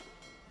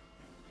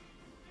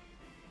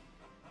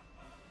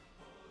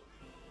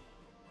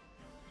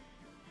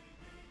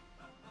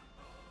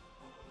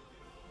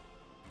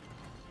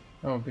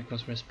 Oh,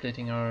 because we're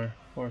splitting our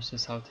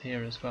forces out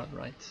here as well,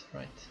 right,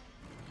 right.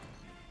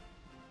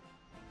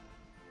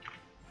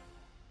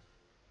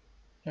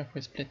 If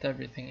we split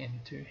everything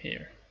into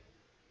here.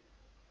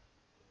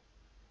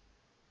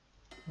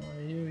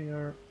 Are you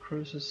your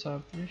cruiser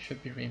sub? You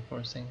should be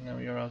reinforcing, now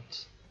you're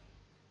out.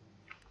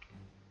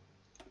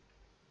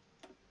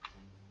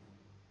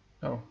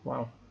 Oh,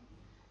 wow.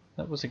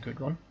 That was a good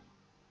one.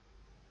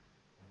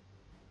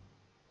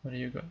 What do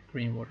you got?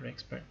 Green water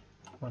expert.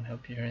 Won't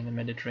help you here in the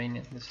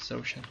Mediterranean, this is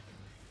ocean.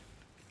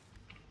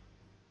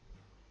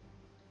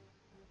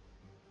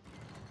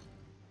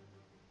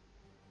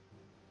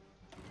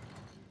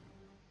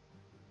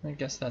 I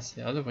guess that's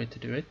the other way to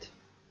do it.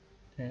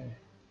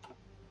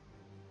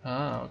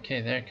 Ah, okay,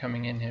 they're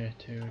coming in here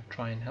to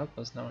try and help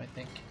us now, I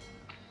think.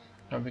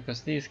 Oh, because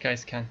these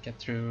guys can't get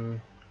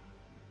through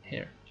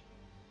here.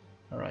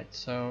 Alright,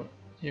 so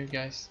you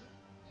guys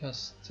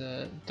just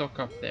dock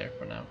up there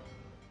for now.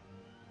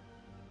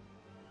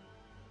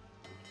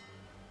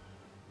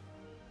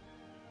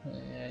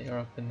 Yeah, you're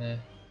up in the...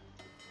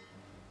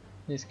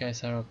 These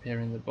guys are up here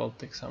in the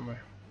Baltic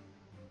somewhere.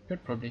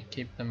 Could probably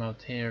keep them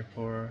out here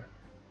for...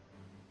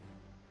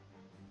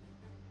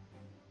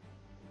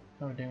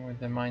 How are we doing with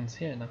the mines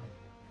here now?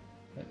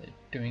 They're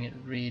doing it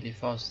really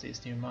fast,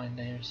 these new mine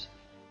layers.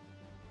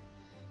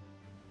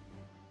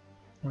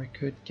 We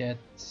could get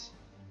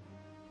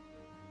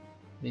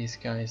these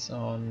guys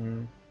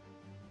on...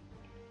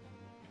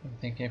 I'm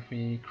thinking if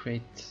we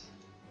create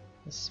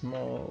a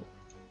small...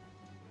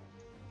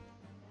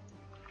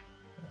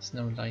 There's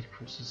no light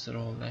cruisers at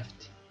all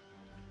left.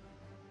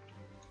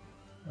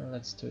 Well,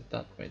 let's do it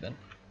that way then.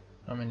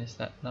 How many is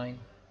that? 9?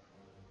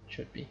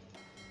 Should be.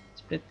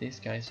 Split these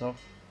guys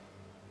off.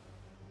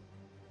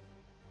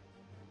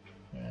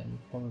 And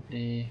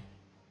probably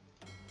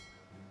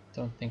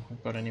don't think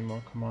we've got any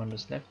more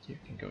commanders left. You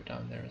can go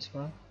down there as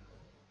well.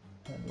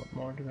 And what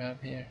more do we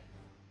have here?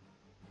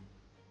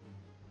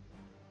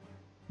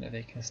 Yeah,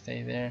 they can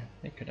stay there.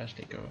 They could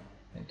actually go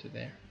into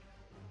there.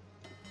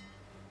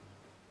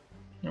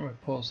 And we're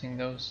pausing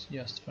those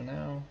just for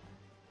now.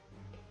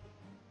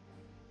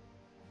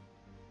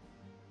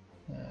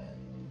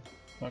 And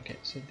okay,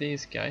 so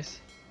these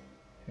guys,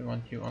 we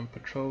want you on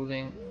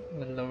patrolling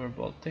the lower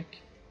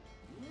Baltic,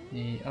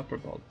 the upper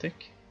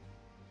Baltic,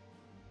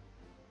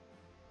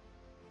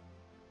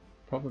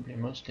 probably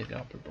mostly the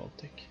upper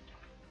Baltic.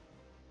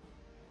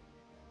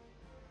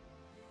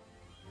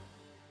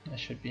 That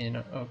should be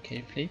an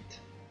okay fleet.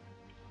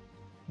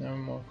 No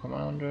more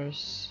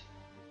commanders.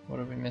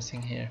 What are we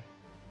missing here?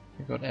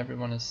 We got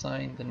everyone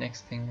assigned. The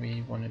next thing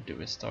we want to do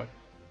is start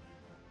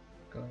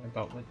going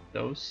about with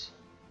those,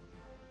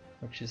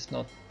 which is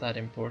not that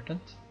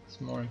important. It's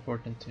more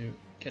important to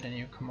get a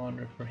new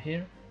commander for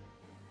here.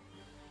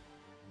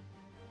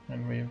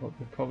 And what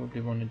we probably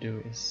want to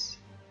do is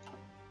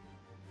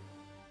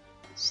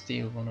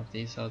steal one of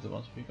these other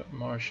ones. We got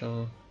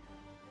Marshall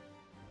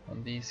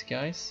on these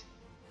guys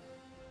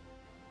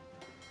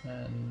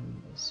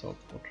and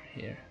saltwater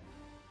here.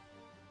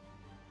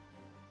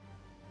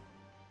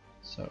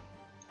 So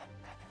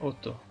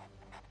Otto,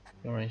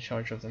 you're in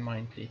charge of the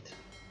mine fleet,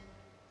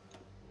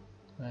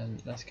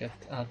 and let's get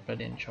Alfred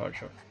in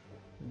charge of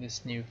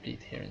this new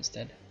fleet here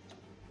instead.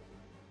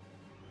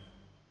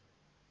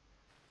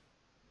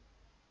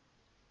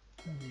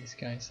 And these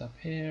guys up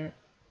here.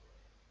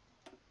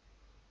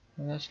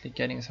 I'm actually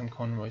getting some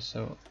convoys,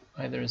 so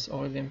either it's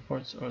oil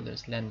imports or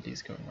there's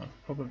lend-lease going on.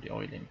 Probably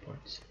oil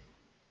imports.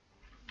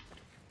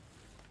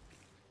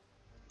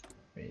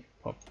 We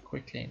pop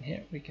quickly in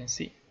here, we can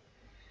see.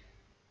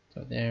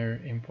 So they're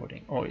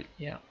importing oil,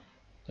 yeah.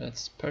 So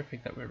it's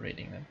perfect that we're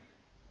raiding them.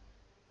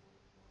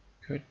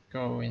 Could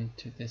go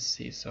into this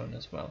sea zone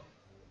as well.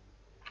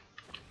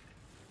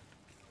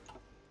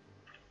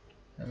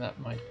 And that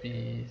might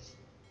be...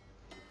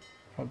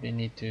 Probably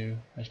need to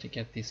actually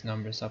get these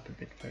numbers up a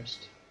bit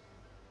first.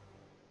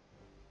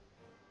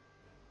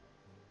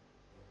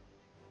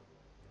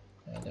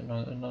 Yeah, they're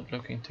not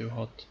looking too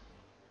hot.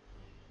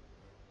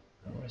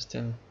 And we're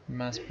still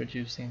mass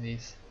producing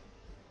these.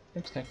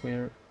 Looks like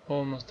we're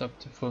almost up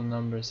to full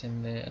numbers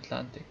in the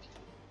Atlantic,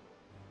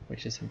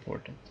 which is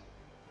important.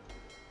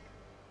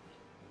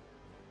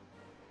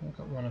 I've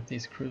got one of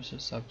these cruiser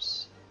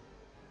subs.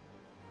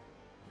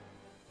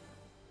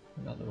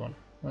 Another one.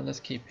 Well,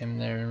 let's keep him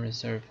there in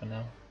reserve for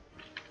now.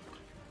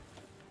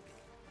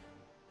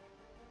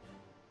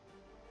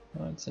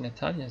 Oh, it's an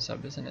Italian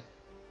sub, isn't it?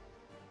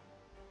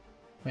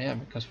 Oh yeah,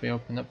 because we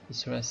opened up the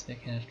Suez, they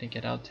can actually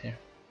get out here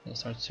and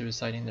start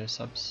suiciding their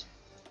subs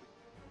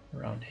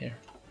around here.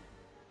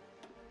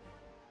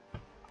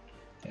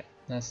 Yeah,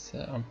 let's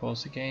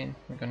unpause again.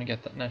 We're gonna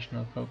get that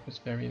national focus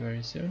very,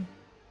 very soon.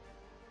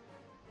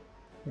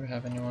 Do we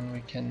have anyone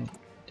we can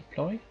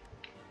deploy?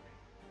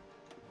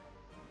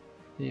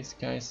 These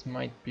guys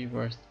might be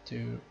worth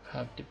to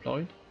have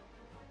deployed.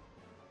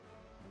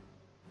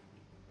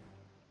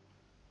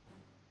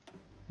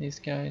 These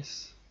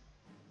guys,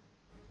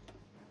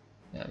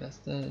 yeah,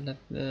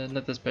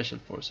 let the special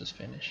forces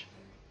finish.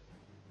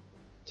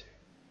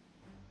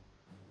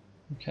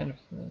 kind of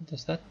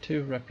does that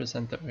too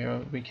represent that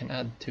we can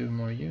add 2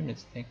 more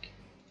units, I think?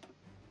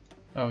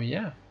 Oh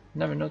yeah,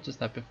 never noticed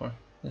that before.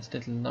 This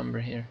little number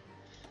here.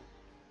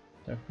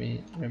 So if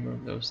we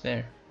remove those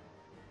there,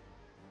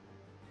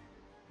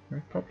 we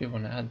probably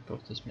want to add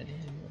both as many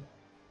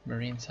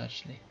marines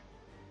actually.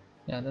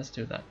 Yeah, let's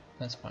do that.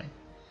 That's fine.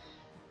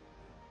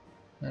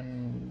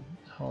 And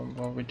how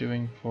are we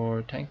doing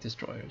for tank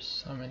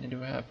destroyers? How many do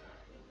we have?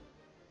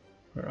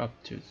 We're up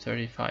to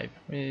 35.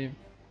 We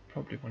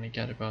probably want to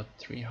get about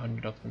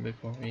 300 of them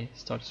before we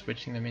start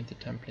switching them into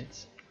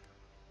templates.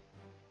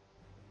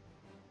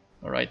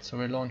 Alright, so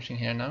we're launching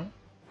here now.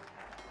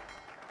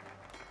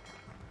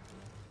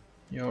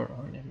 You're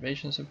on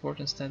invasion support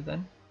instead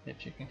then,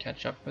 if you can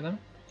catch up with them.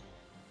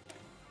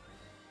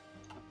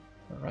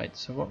 Alright,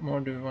 so what more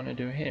do we want to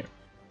do here?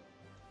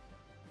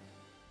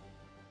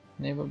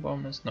 Naval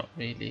bombers, not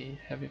really.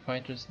 Heavy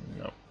fighters,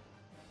 no.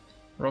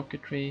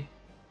 Rocketry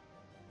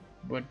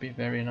would be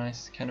very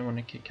nice. Kinda want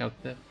to kick out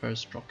the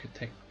first rocket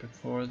tech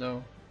before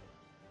though.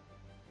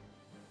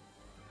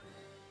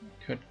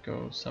 Could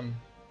go some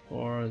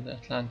for the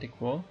Atlantic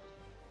wall.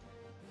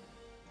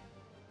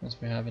 As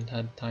we haven't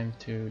had time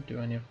to do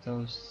any of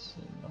those,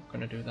 I'm not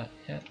gonna do that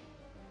yet.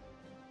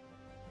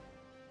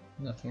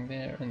 Nothing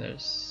there, and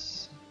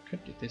there's...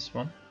 could do this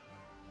one.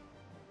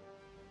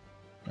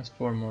 There's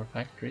 4 more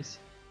factories.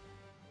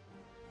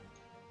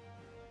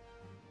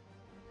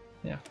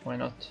 Yeah, why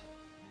not?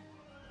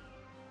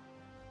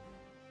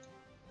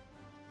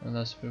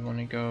 Unless we want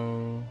to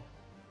go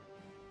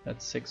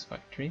at 6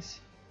 factories.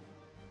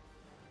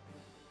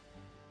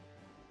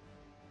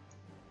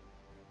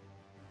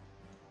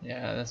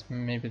 Yeah, that's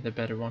maybe the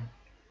better one.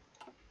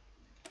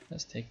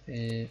 Let's take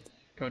the...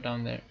 go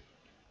down there.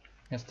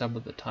 Let's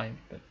double the time,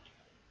 but...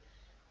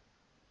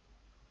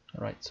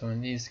 Alright, so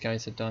when these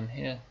guys are done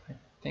here, I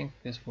think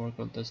this war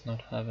goal does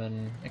not have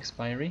an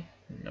expiry.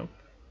 Nope.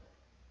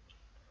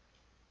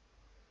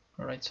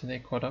 Alright, so they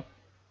caught up.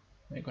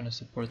 We're gonna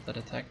support that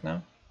attack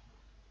now.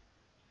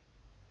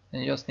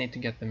 And you just need to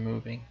get them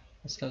moving.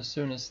 So as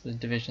soon as the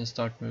divisions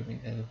start moving,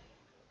 they'll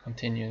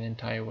continue the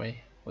entire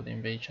way for the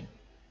invasion.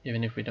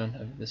 Even if we don't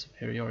have the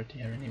superiority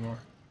here anymore.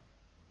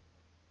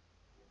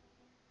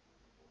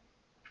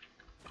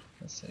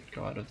 Let's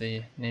go out of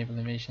the naval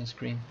invasion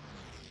screen.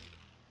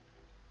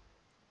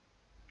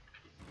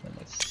 And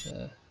let's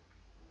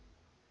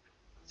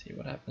see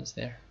what happens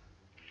there.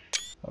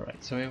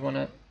 Alright, so we want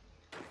to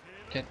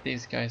get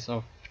these guys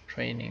off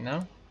training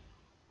now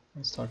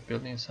and start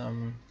building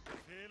some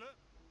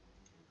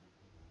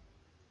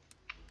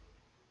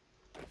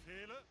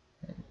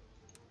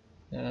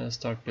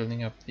start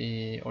building up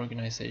the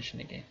organization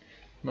again.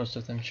 Most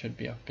of them should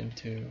be up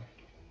into...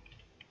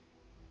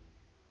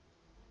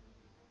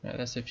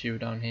 there's a few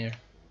down here.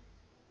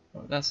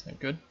 Oh, that's not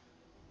good.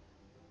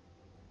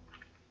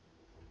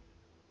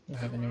 Do we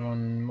have any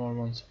more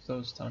ones of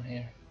those down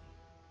here?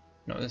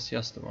 No, there's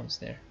just the ones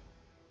there.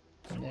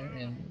 And they're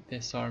in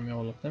this army,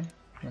 all of them.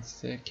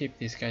 Let's keep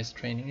these guys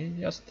training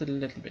just a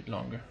little bit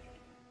longer.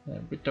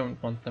 We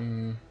don't want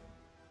them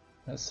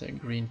as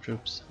green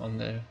troops on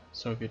the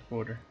Soviet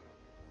border.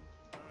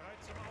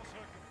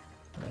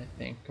 I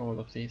think all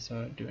of these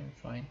are doing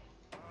fine.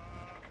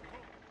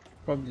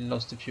 Probably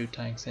lost a few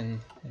tanks in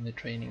the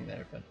training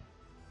there, but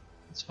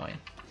it's fine.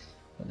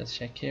 But let's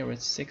check here,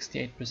 it's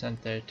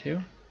 68% there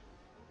too.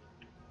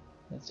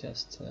 Let's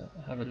just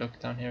have a look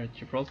down here at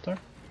Gibraltar.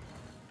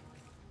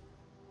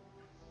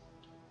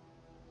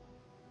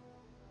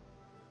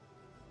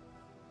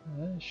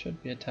 It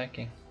should be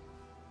attacking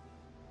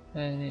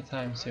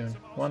anytime soon.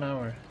 1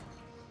 hour.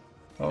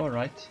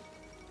 Alright.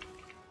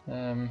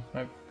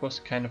 I was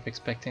kind of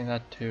expecting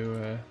that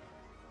to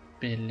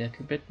be a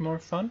little bit more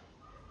fun.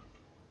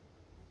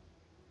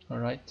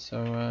 Alright,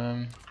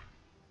 so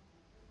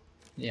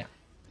yeah,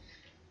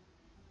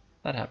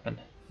 that happened.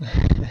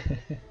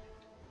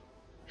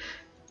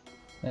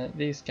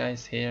 These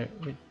guys here,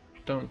 we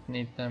don't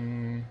need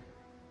them.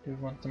 Do we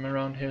want them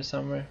around here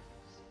somewhere?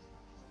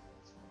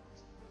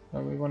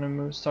 We want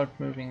to start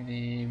moving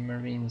the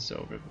marines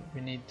over.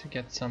 We need to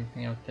get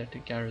something out there to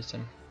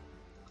garrison.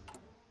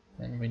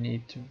 And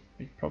we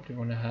probably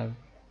want to have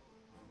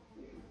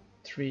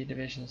 3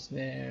 divisions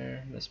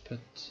there. Let's put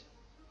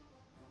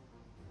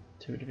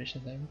 2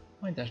 divisions there.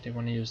 Might actually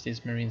want to use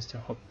these marines to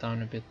hop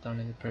down a bit down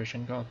in the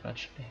Persian Gulf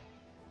actually.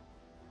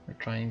 Or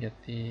try and get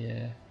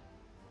the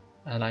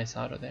allies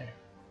out of there.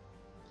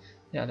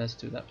 Yeah, let's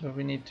do that. But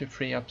we need to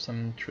free up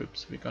some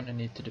troops. We're gonna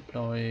need to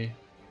deploy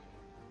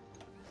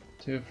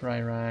 2 for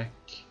Iraq,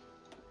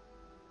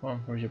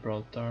 1 for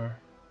Gibraltar.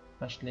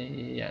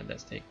 Actually, yeah,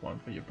 let's take 1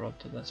 for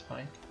Gibraltar, that's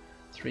fine.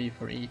 3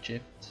 for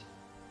Egypt.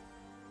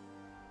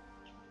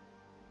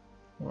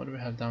 What do we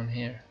have down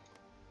here?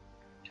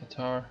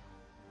 Qatar.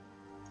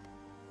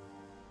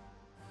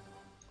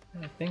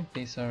 I think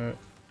these are,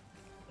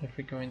 if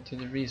we go into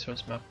the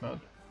resource map mode.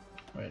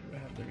 Where do we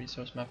have the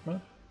resource map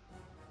mode?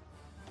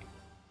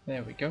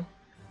 There we go.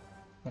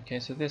 Okay,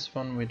 so this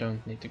one we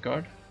don't need to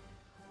guard.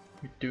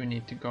 We do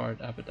need to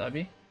guard Abu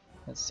Dhabi.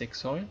 That's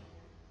 6 oil.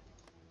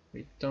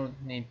 We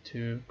don't need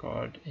to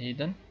guard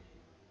Aden,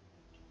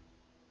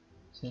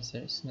 since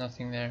there's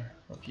nothing there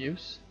of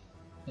use.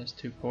 There's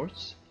 2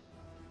 ports,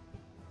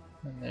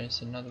 and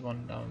there's another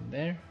one down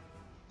there,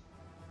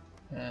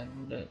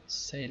 and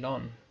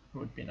Ceylon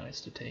would be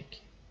nice to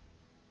take.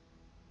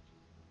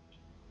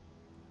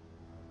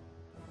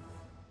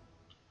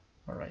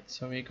 Alright,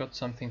 so we got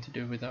something to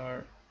do with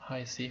our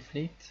high sea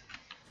fleet.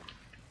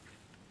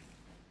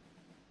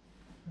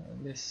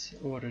 This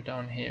order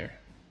down here,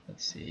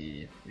 let's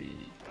see if we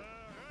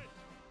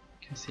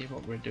can see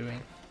what we're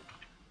doing.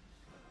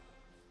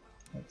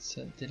 Let's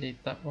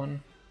delete that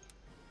one.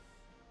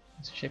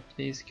 Let's ship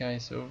these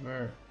guys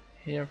over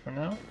here for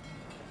now.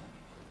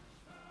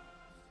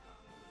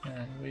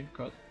 And we've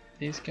got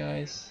these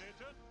guys.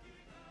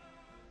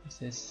 Is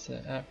this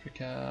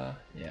Africa?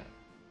 Yeah.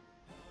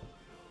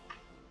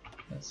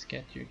 Let's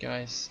get you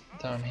guys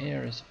down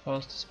here as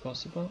fast as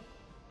possible.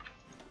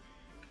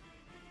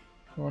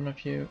 One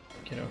of you,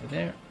 get over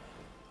there.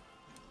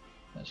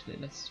 Actually,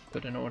 let's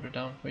put an order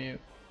down for you.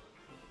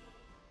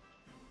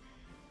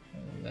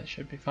 That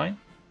should be fine.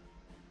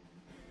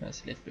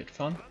 That's a little bit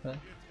fun, but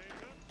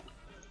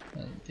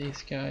and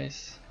these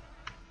guys,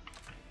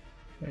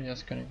 we're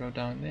just gonna go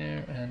down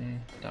there and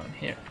down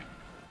here.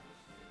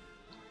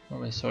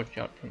 We'll sort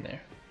you out from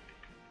there.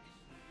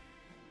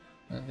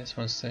 And this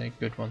one's a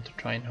good one to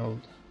try and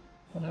hold.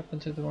 What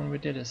happened to the one we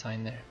did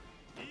assign there?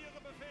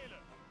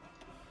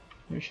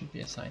 You should be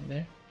assigned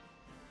there.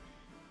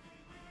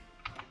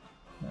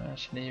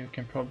 Actually, you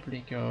can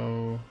probably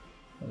go...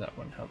 Well, that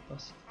won't help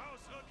us.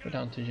 Go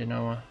down to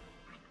Genoa.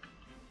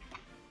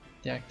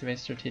 Deactivate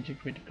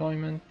strategic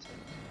redeployment.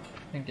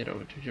 And get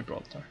over to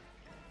Gibraltar.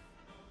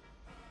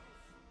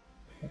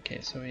 Okay,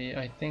 so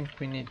I think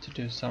we need to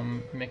do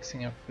some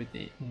mixing up with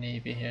the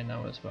Navy here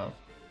now as well.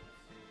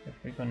 If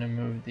we're gonna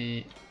move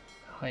the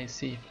high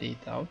sea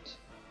fleet out.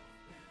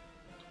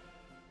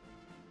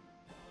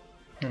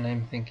 And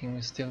I'm thinking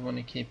we still want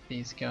to keep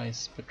these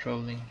guys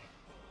patrolling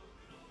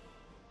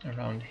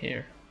around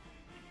here.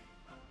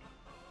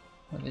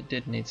 Well, they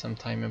did need some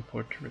time in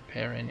port to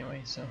repair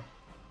anyway, so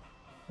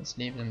let's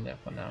leave them there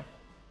for now.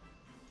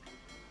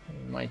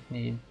 We might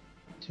need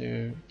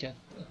to get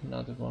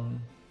another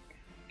one.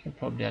 Can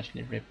probably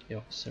actually rip the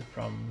officer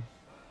from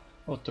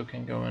Otto,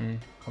 can go and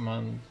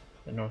command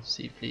the North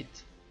Sea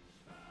Fleet.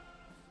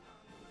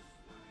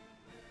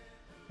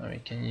 Now we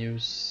can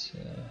use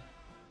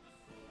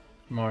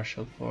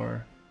Marshall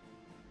for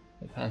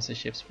the panzer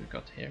ships we've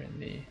got here in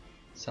the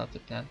South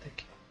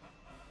Atlantic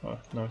or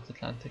North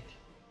Atlantic.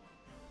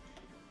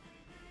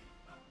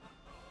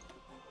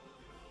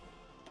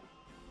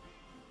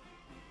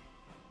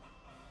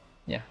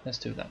 Yeah, let's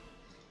do that.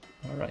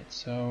 Alright,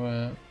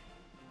 so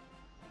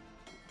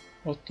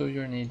Otto,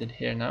 you're needed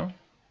here now.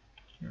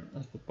 You're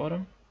at the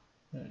bottom.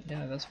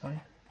 Yeah, that's fine.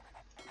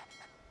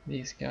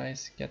 These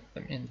guys, get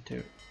them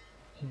into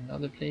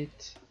another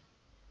fleet.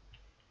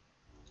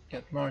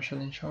 Get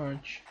Marshall in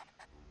charge.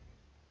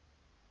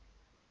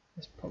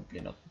 It's probably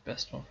not the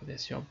best one for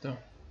this job though.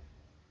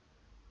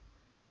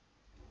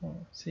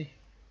 Oh, see.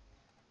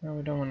 No,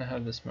 we don't want to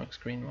have the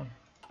smokescreen one.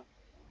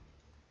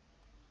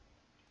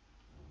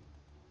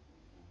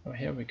 Oh,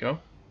 here we go.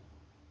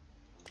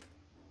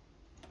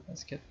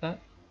 Let's get that.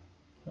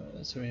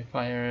 So we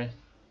fire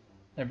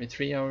every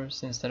 3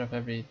 hours instead of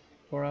every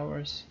 4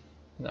 hours.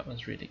 That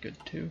one's really good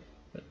too,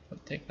 but we'll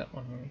take that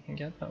one when we can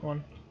get that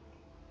one.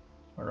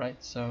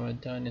 Alright, so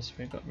done is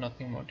we've got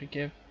nothing more to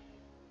give,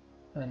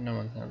 and no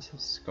one else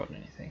has got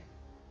anything.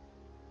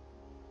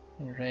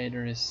 And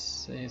Raider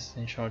is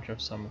in charge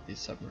of some of these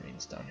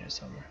submarines down here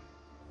somewhere.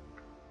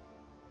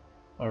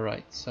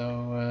 Alright,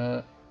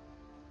 so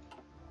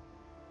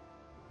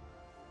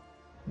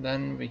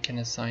then we can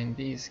assign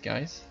these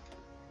guys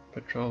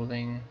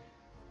patrolling.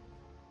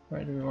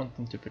 Where do we want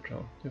them to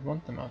patrol? Do we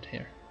want them out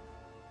here?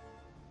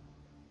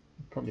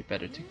 Probably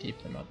better to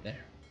keep them out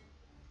there.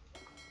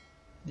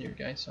 You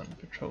guys on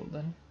patrol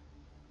then.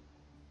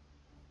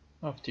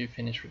 After you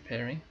finish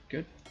repairing,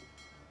 good.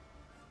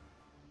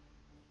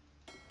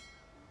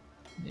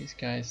 These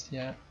guys,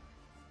 yeah,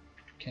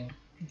 can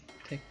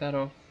take that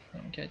off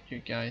and get you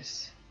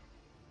guys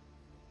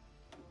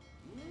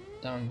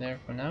down there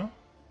for now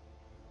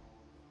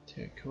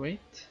to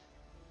Kuwait.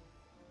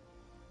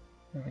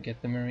 And we'll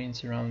get the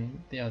Marines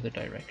around the other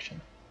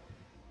direction.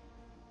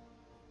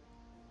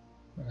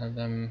 We'll have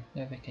them,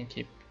 yeah, they can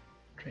keep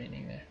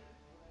training there.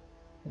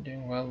 They're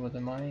doing well with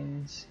the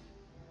mines.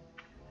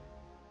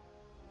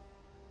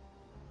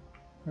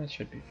 That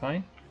should be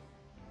fine.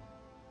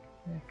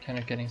 They're kind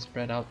of getting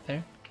spread out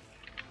there.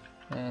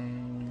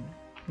 And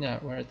yeah,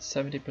 we're at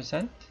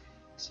 70%.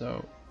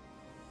 So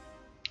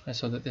I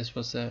saw that this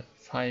was a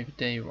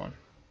 5-day one.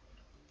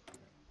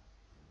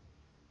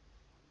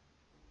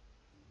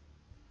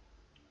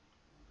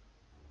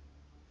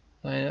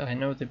 I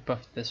know they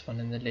buffed this one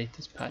in the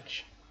latest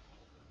patch.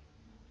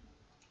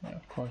 Yeah,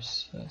 of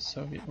course, the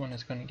Soviet one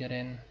is going to get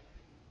in.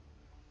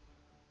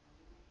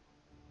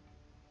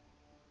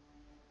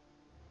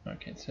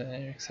 Okay, so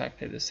they're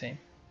exactly the same.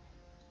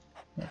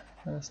 Yeah,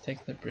 let's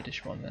take the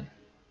British one then.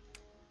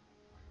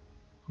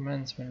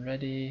 Commence when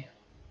ready.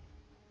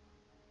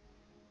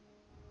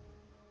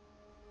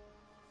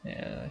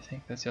 Yeah, I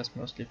think that's just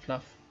mostly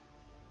fluff.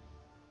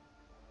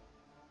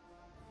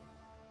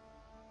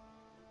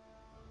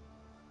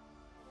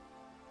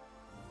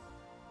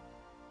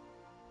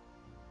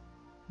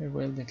 We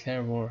will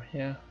declare war,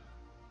 yeah.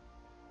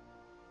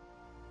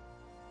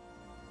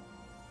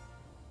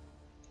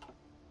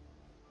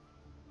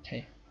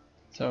 Okay,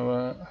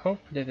 so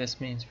hopefully this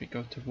means we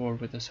go to war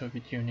with the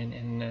Soviet Union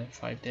in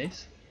 5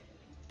 days.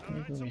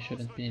 Maybe we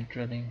shouldn't be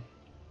drilling.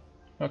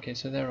 Okay,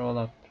 so they're all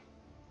up.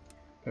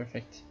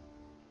 Perfect.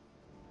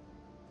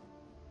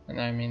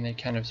 And I mean they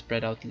kind of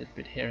spread out a little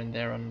bit here and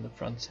there on the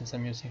front since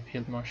I'm using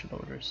field marshal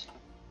orders.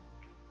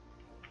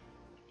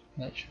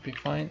 That should be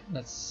fine.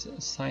 Let's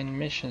assign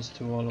missions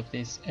to all of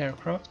these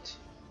aircraft.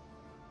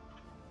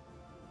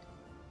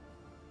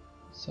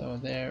 So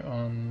they're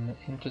on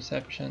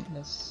interception.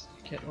 Let's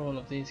get all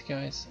of these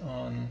guys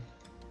on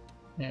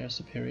air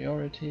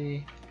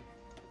superiority.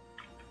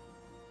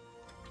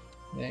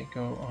 They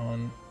go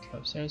on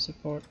close air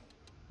support,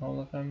 all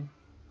of them.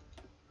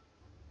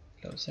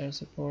 Close air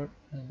support,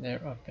 and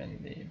they're up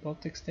in the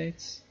Baltic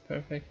states.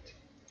 Perfect.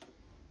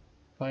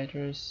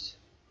 Fighters.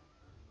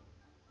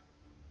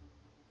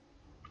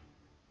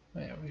 Oh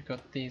yeah, we've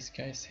got these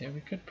guys here.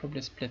 We could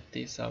probably split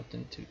these out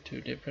into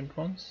 2 different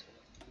ones.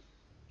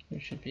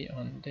 We should be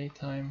on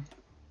daytime.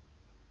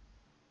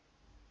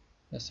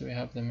 Just so we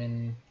have them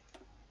in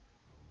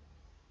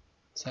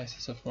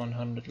sizes of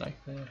 100 like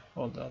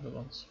all the other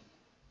ones.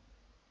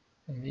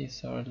 And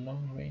these are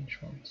long range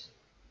ones.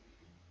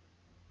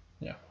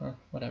 Yeah, well,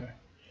 whatever.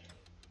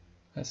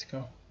 Let's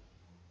go.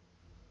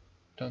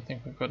 Don't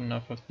think we've got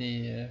enough of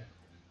the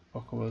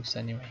Boko Wolves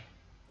anyway.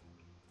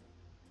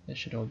 They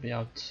should all be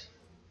out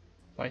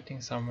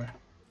fighting somewhere.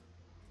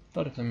 A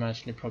lot of them are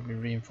actually probably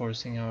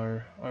reinforcing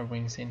our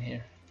wings in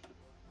here.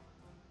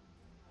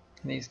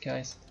 These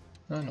guys,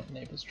 no, not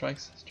naval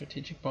strikes,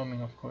 strategic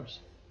bombing of course.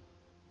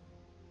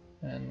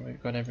 And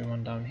we've got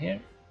everyone down here.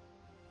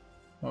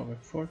 Oh, we're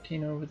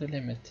 14 over the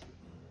limit.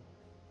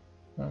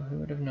 Well, who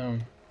would have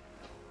known?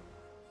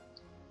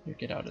 You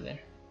get out of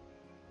there.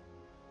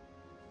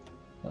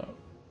 Oh,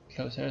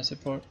 close air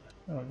support.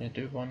 Only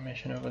do 1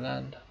 mission over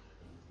land.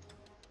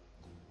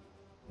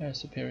 Air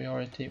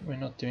superiority. We're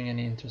not doing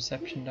any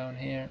interception down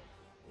here.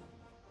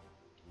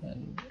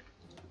 And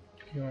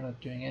you're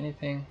not doing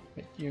anything,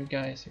 but you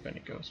guys are going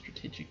to go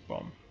strategic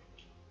bomb.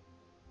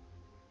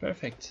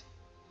 Perfect.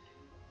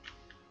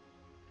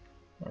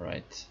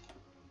 Alright.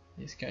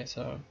 These guys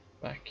are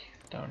back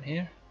down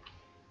here.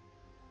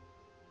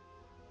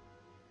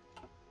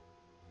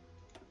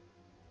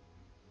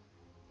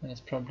 And it's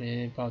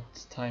probably about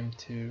time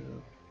to...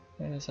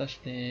 And it's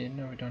actually...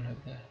 no, we don't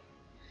have the...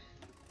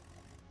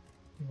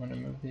 You want to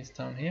move these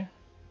down here?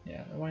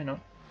 Yeah, why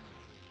not?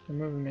 We'll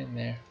move them in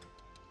there.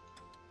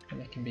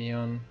 And they can be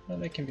on... well,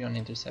 they can be on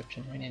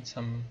interception. We need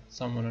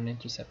someone on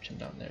interception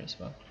down there as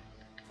well.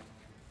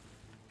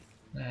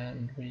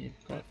 And we've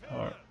got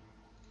our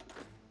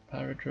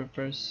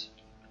paratroopers.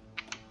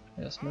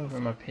 Let's move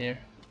them up here.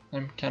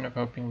 I'm kind of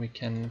hoping we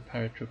can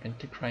paratroop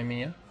into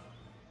Crimea.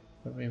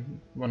 But we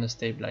want to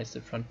stabilize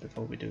the front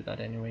before we do that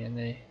anyway, and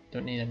they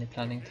don't need any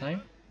planning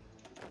time.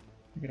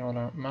 We get all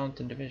our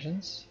mountain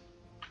divisions.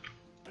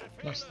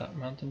 Plus that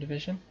mountain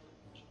division.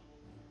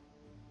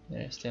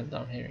 They're still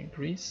down here in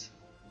Greece.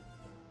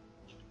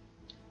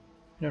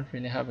 We don't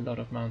really have a lot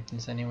of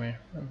mountains anywhere,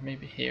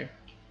 maybe here.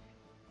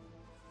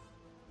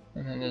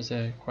 And then there's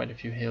quite a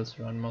few hills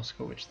around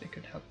Moscow which they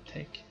could help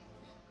take.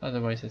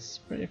 Otherwise it's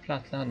pretty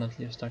flat land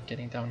until you start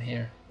getting down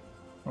here,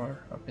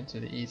 or up into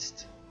the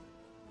east.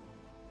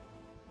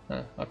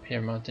 Up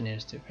here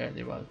mountaineers do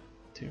fairly well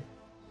too.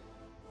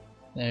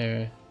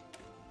 They've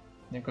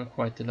got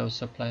quite a low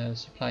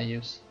supply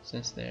use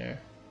since they're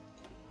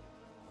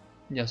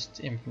just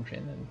infantry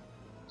and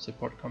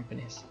support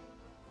companies.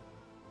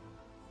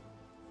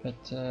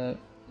 But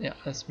yeah,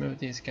 let's move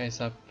these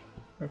guys up.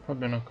 We're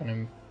probably not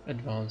going to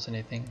advance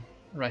anything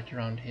right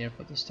around here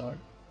for the start.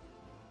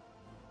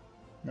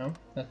 No,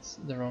 that's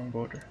the wrong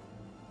border.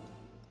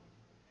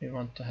 We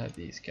want to have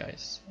these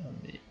guys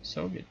on the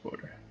Soviet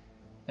border.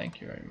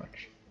 Thank you very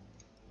much.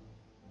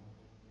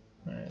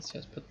 Let's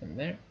just put them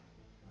there.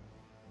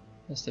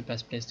 That's the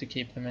best place to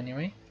keep them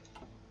anyway.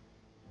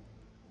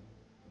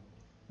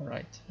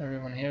 Alright,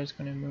 everyone here is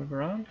going to move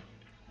around.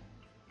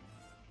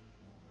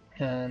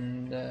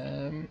 And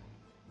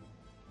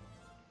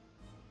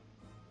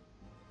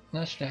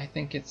actually I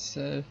think it's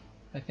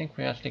I think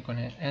we're actually going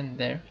to end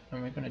there,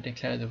 and we're going to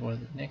declare the war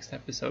the next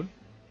episode,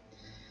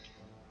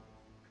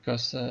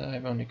 because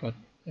I've only got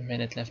a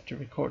minute left to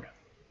record.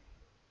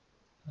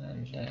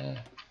 And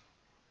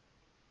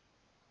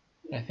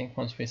I think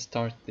once we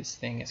start this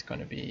thing it's going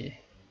to be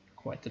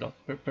quite a lot.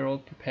 We're all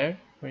prepared,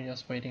 we're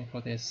just waiting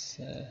for this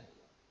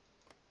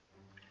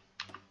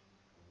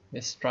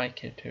this strike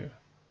here to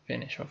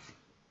finish off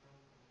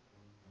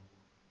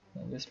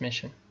this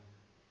mission.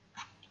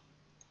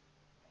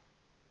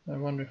 I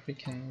wonder if we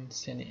can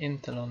see any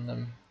intel on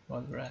them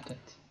while we're at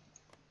it.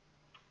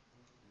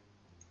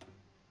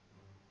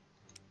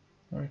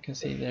 Or you can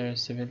see their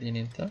civilian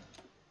intel.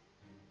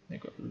 They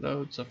got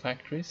loads of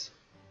factories.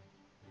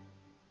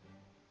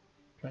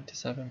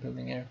 27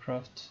 building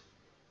aircraft.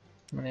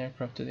 How many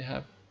aircraft do they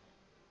have?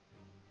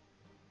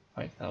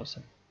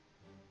 5,000.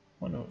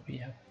 Wonder what we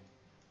have.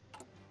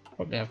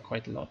 Probably have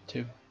quite a lot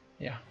too.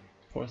 Yeah,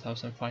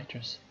 4,000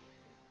 fighters.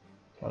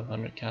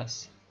 1,200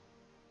 CAS.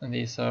 And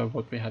these are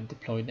what we have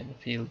deployed in the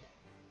field.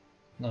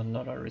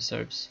 Not our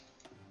reserves.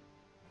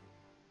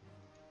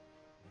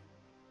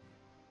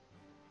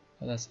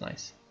 Oh, that's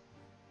nice.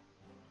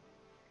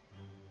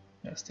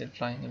 They're still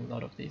flying a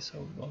lot of these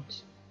old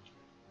boats.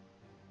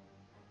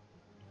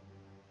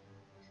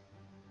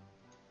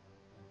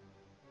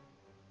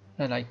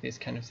 I like these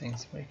kind of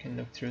things where you can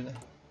look through them.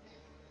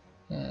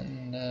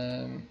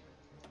 And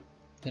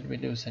did we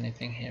lose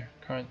anything here?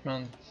 Current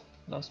month,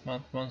 last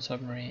month, 1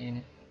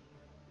 submarine.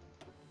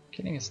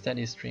 Killing a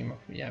steady stream of,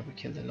 yeah, we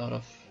killed a lot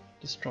of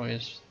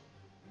destroyers.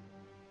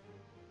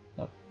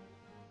 Up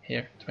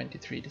here,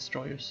 23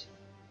 destroyers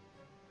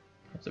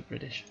of the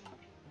British.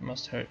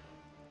 Must hurt.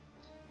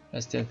 I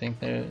still think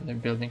they're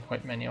building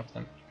quite many of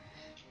them.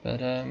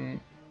 But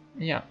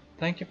yeah,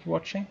 thank you for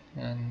watching,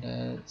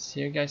 and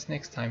see you guys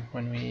next time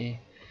when we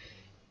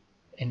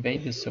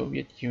invade the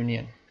Soviet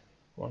Union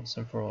once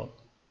and for all.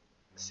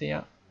 See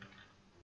ya!